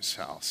father's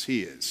house.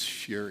 He is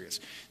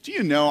furious. Do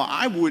you know,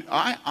 I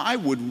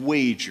would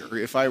wager,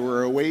 if I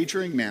were a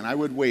wagering man, I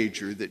would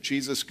wager that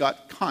Jesus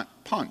got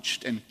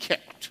punched and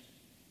kicked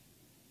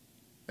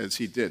as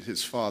he did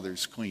his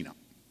father's cleanup.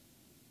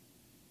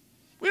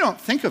 We don't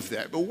think of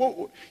that, but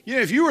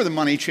if you were the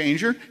money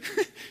changer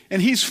and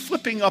he's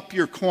flipping up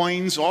your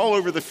coins all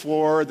over the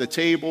floor, the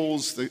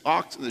tables, the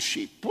ox, the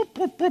sheep,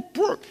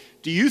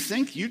 do you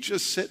think you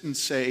just sit and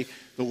say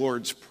the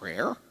Lord's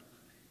Prayer?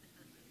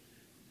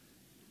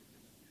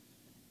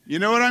 You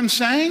know what I'm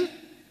saying?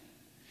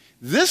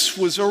 This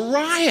was a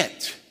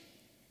riot.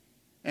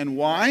 And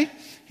why?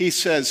 He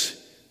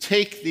says,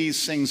 take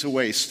these things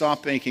away.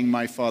 Stop making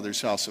my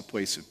Father's house a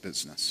place of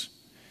business.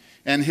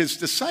 And his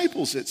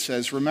disciples, it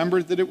says,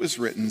 remembered that it was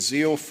written,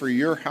 zeal for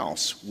your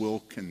house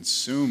will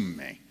consume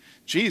me.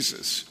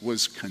 Jesus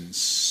was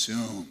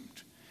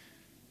consumed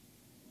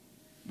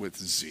with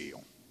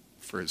zeal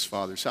for his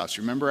Father's house.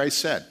 Remember I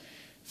said,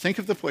 think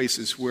of the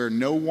places where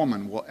no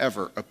woman will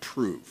ever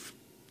approve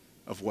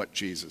of what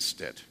Jesus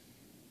did.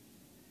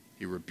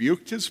 He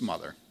rebuked his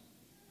mother,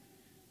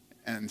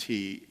 and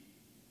he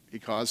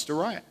caused a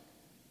riot.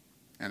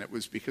 And it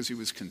was because he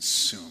was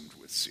consumed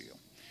with zeal.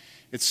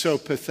 It's so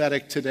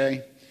pathetic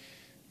today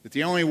that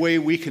the only way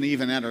we can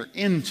even enter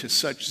into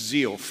such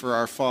zeal for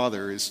our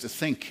Father is to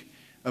think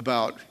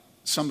about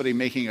somebody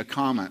making a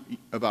comment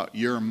about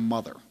your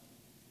mother.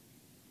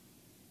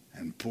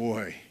 And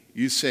boy,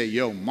 you say,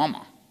 yo,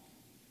 mama,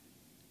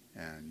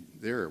 and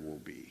there will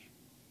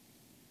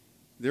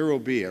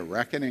be a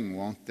reckoning,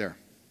 won't there?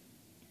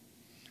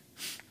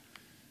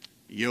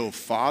 Yo,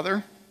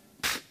 father?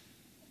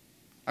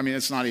 I mean,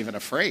 it's not even a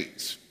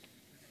phrase,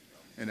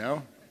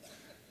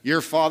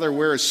 Your father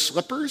wears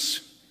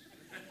slippers?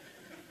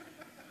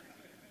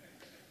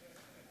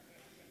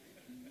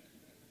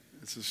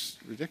 This is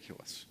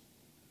ridiculous.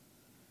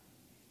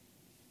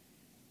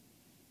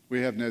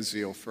 We have no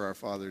zeal for our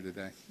Father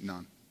today.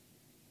 None.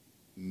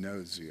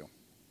 No zeal.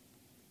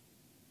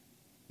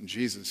 And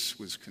Jesus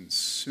was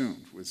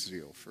consumed with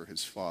zeal for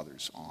his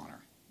Father's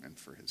honor and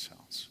for his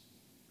house.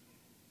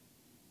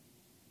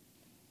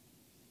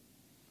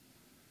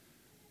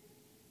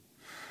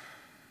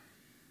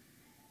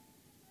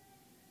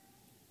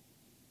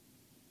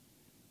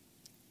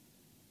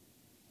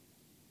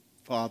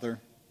 Father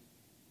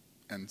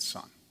and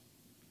Son.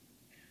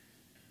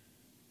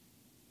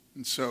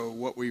 And so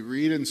what we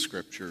read in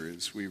Scripture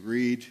is we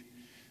read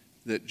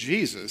that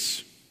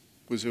Jesus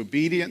was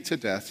obedient to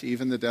death,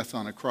 even the death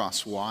on a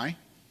cross. Why?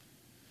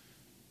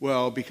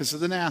 Well, because of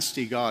the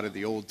nasty God of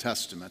the Old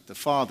Testament, the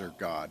Father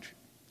God,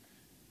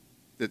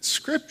 that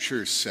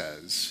Scripture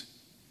says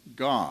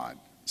God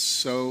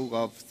so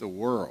loved the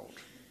world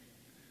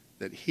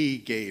that he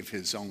gave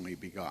his only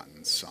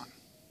begotten Son.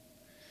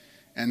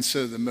 And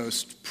so the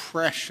most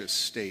precious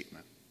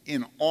statement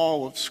in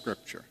all of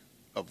Scripture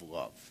of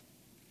love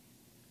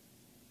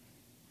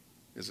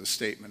is a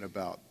statement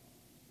about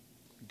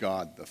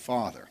God the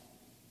Father,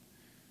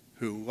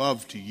 who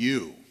loved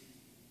you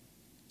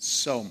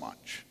so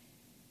much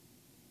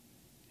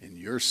in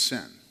your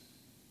sin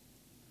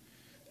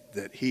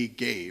that he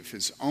gave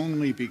his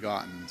only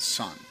begotten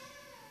Son.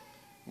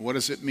 What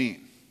does it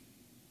mean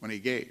when he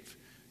gave?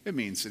 It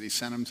means that he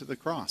sent him to the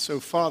cross. So,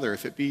 Father,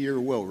 if it be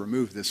your will,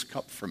 remove this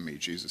cup from me,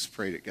 Jesus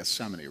prayed at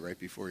Gethsemane right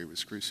before he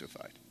was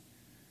crucified.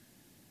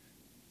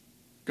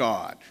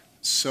 God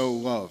so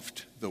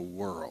loved the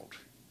world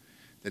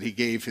that he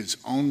gave his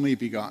only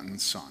begotten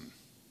Son,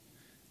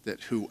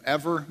 that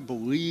whoever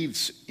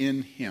believes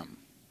in him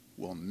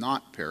will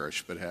not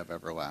perish but have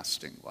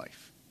everlasting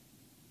life.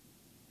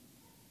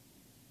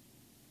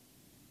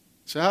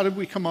 So how did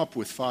we come up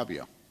with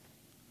Fabio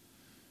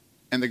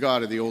and the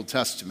God of the Old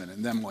Testament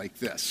and them like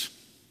this?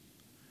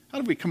 How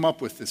did we come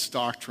up with this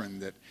doctrine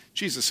that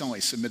Jesus only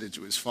submitted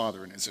to his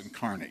Father in his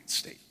incarnate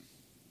state?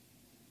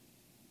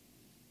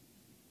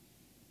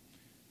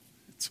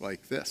 It's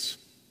like this.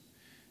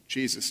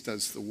 Jesus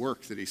does the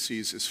work that he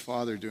sees his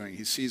Father doing.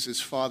 He sees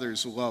his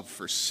Father's love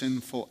for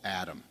sinful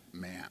Adam,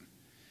 man.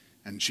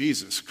 And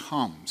Jesus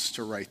comes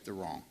to right the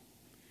wrong.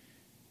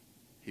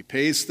 He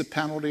pays the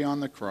penalty on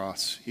the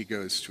cross. He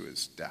goes to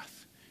his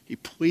death. He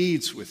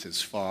pleads with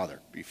his Father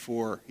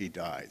before he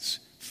dies.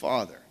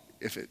 Father,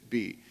 if it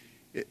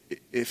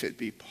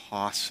be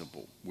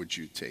possible, would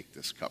you take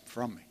this cup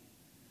from me?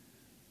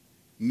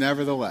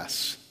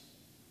 Nevertheless,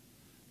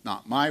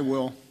 not my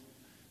will,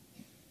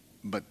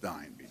 but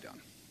thine be done.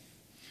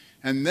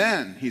 And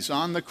then he's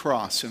on the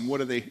cross, and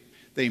what do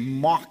they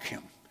mock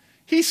him?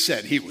 He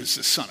said he was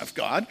the Son of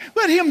God.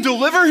 Let him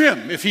deliver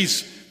him if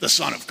he's the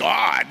Son of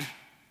God.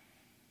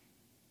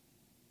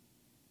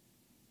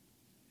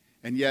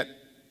 And yet,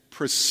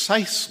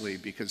 precisely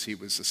because he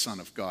was the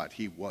Son of God,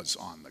 he was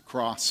on the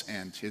cross,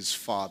 and his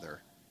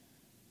Father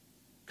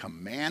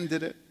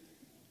commanded it,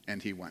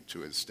 and he went to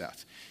his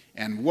death.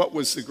 And what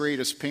was the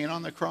greatest pain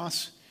on the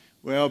cross?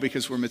 Well,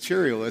 because we're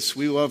materialists,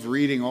 we love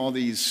reading all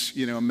these,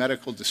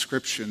 medical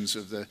descriptions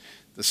of the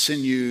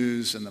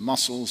sinews and the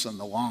muscles and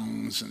the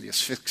lungs and the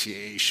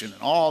asphyxiation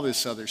and all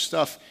this other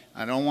stuff.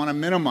 I don't want to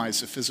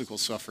minimize the physical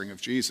suffering of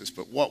Jesus,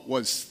 but what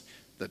was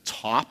the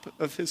top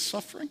of his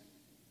suffering?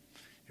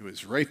 It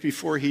was right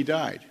before he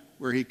died,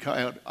 where he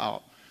called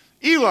out,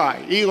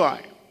 Eli,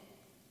 Eli,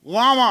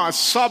 lama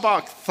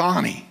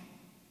sabachthani.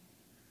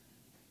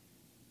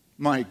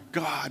 My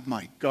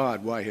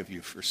God, why have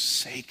you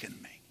forsaken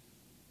me?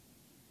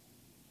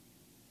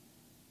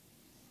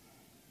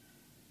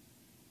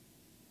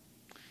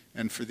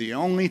 And for the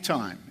only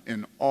time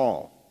in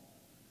all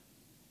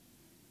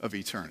of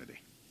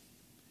eternity,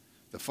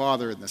 the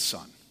Father and the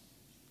Son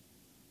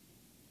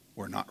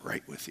were not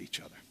right with each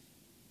other.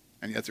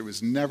 And yet there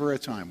was never a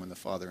time when the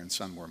Father and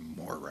Son were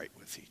more right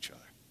with each other.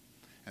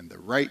 And the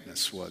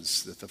rightness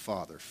was that the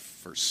Father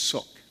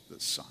forsook the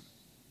Son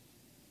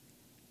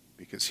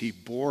because he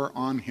bore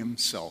on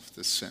himself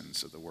the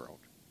sins of the world.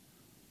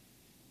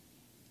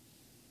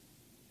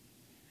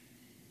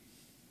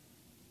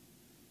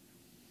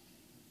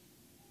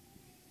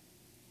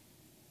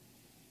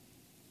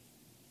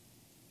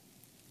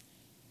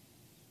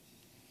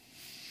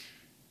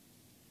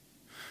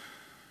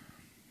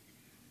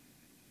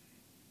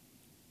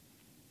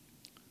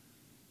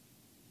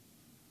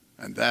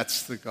 And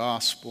that's the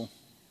gospel.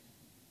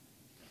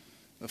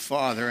 The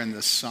Father and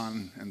the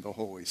Son and the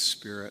Holy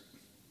Spirit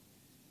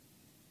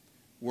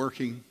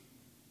working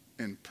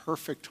in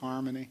perfect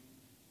harmony,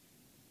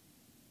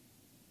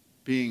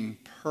 being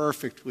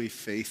perfectly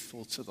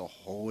faithful to the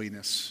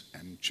holiness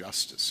and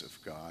justice of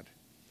God,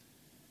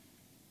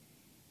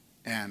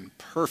 and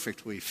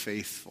perfectly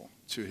faithful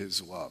to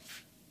his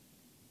love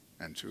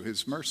and to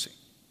his mercy.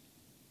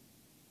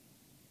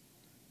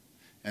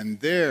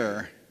 And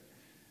there,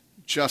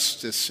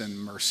 justice and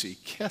mercy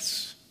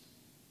kiss.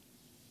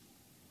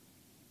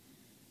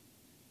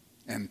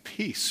 And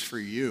peace for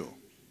you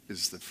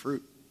is the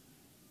fruit.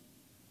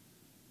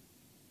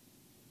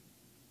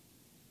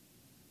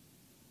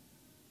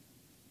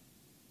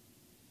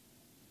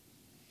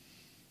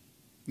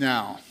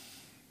 Now,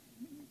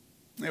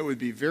 it would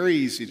be very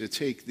easy to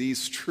take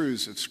these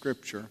truths of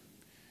Scripture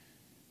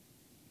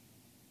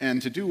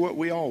and to do what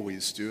we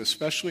always do,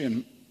 especially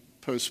in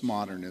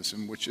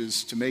postmodernism, which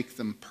is to make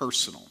them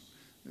personal.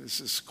 There's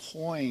this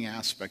cloying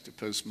aspect of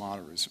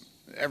postmodernism.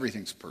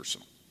 Everything's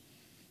personal.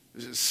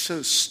 It's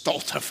so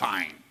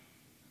stultifying.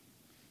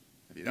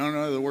 If you don't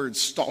know the word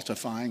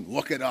stultifying,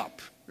 look it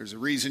up. There's a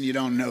reason you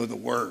don't know the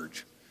word.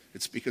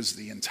 It's because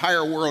the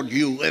entire world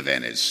you live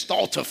in is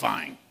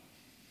stultifying.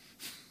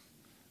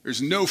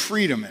 There's no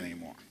freedom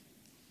anymore.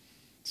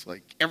 It's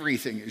like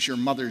everything is your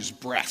mother's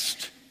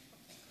breast.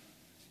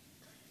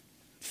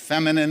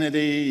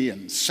 Femininity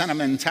and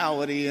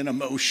sentimentality and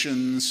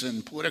emotions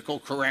and political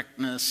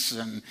correctness,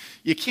 and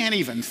you can't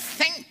even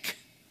think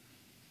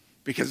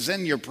because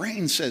then your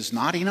brain says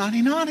naughty,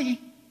 naughty, naughty,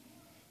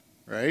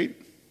 right?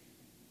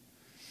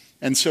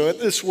 And so at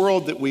this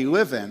world that we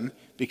live in,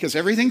 because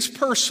everything's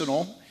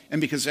personal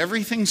and because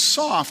everything's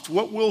soft,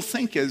 what we'll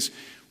think is,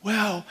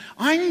 well,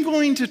 I'm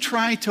going to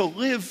try to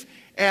live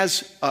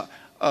as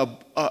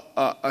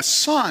a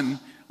son,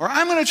 or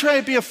I'm going to try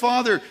to be a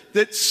father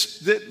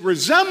that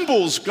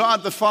resembles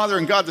God the Father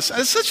and God the Son.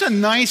 It's such a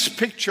nice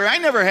picture. I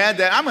never had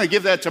that. I'm going to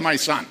give that to my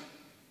son.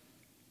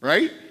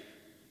 Right?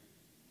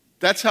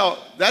 That's how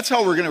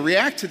we're going to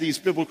react to these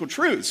biblical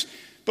truths.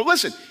 But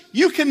listen,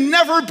 you can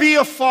never be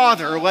a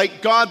father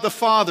like God the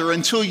Father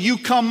until you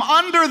come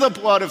under the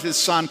blood of his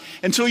Son,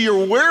 until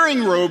you're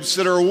wearing robes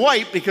that are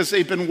white because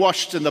they've been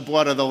washed in the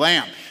blood of the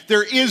Lamb.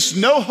 There is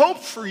no hope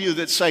for you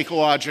that's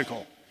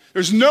psychological.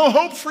 There's no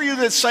hope for you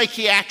that's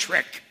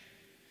psychiatric.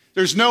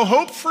 There's no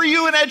hope for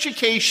you in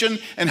education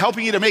and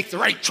helping you to make the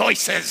right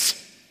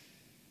choices.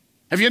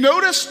 Have you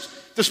noticed?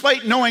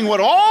 Despite knowing what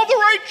all the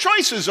right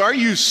choices are,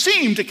 you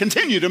seem to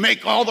continue to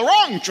make all the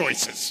wrong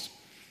choices.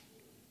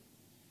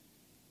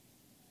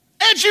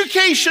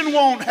 Education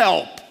won't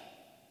help.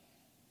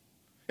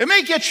 It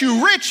may get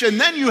you rich,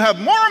 and then you have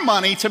more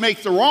money to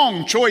make the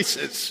wrong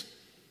choices.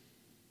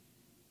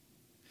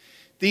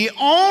 The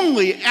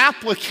only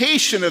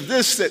application of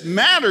this that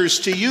matters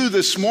to you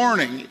this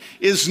morning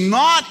is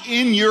not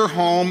in your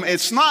home,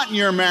 it's not in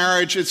your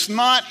marriage, it's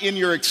not in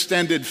your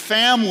extended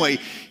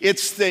family.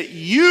 It's that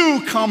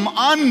you come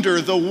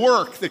under the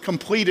work, the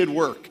completed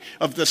work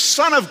of the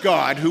Son of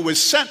God, who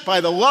was sent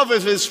by the love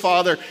of his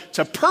Father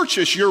to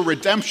purchase your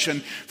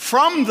redemption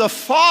from the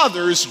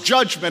Father's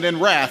judgment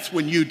and wrath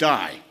when you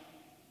die.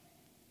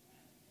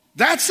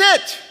 That's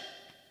it.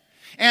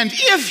 And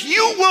if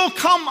you will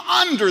come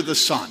under the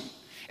Son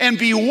and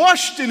be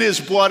washed in his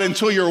blood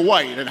until you're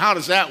white. And how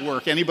does that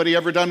work? Anybody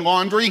ever done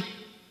laundry?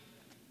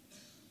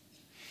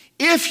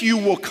 If you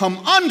will come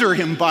under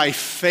him by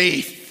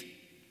faith,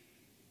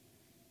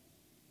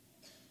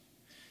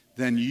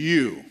 then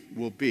you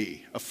will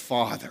be a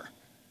father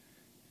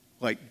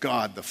like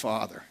God the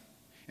Father.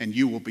 And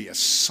you will be a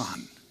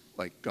son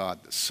like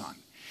God the Son.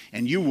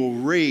 And you will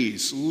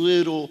raise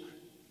little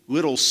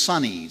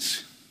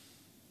sonnies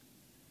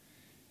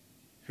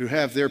who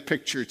have their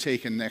picture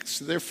taken next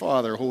to their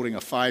father holding a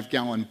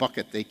 5-gallon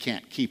bucket they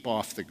can't keep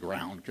off the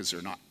ground because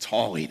they're not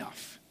tall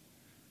enough.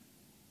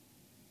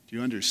 Do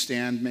you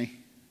understand me?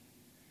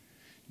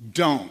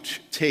 Don't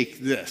take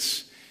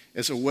this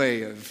as a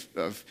way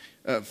of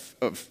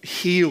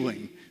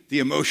healing the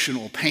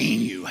emotional pain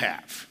you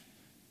have.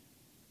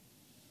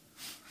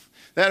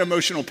 That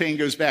emotional pain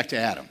goes back to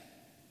Adam.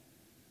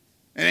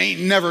 It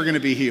ain't never going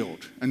to be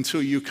healed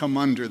until you come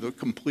under the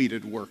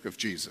completed work of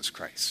Jesus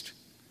Christ.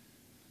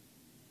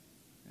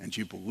 And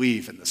you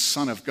believe in the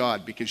Son of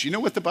God, because you know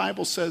what the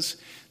Bible says?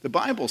 The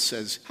Bible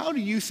says, how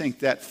do you think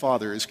that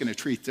father is going to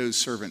treat those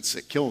servants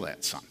that kill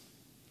that son?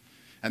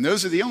 And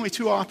those are the only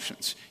two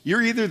options.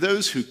 You're either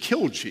those who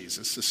killed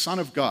Jesus, the Son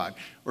of God,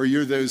 or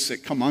you're those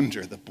that come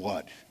under the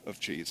blood of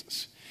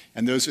Jesus.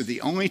 And those are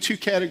the only two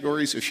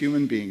categories of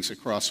human beings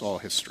across all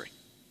history.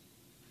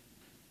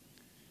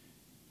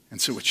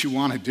 And so what you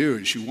want to do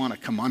is you want to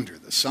come under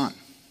the Son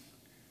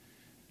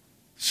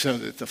so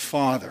that the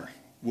Father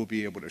will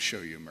be able to show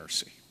you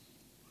mercy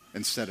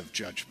instead of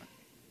judgment.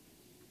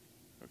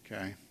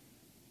 Okay?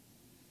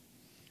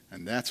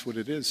 And that's what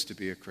it is to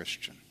be a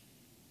Christian.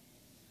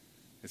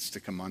 It's to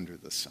come under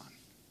the Son.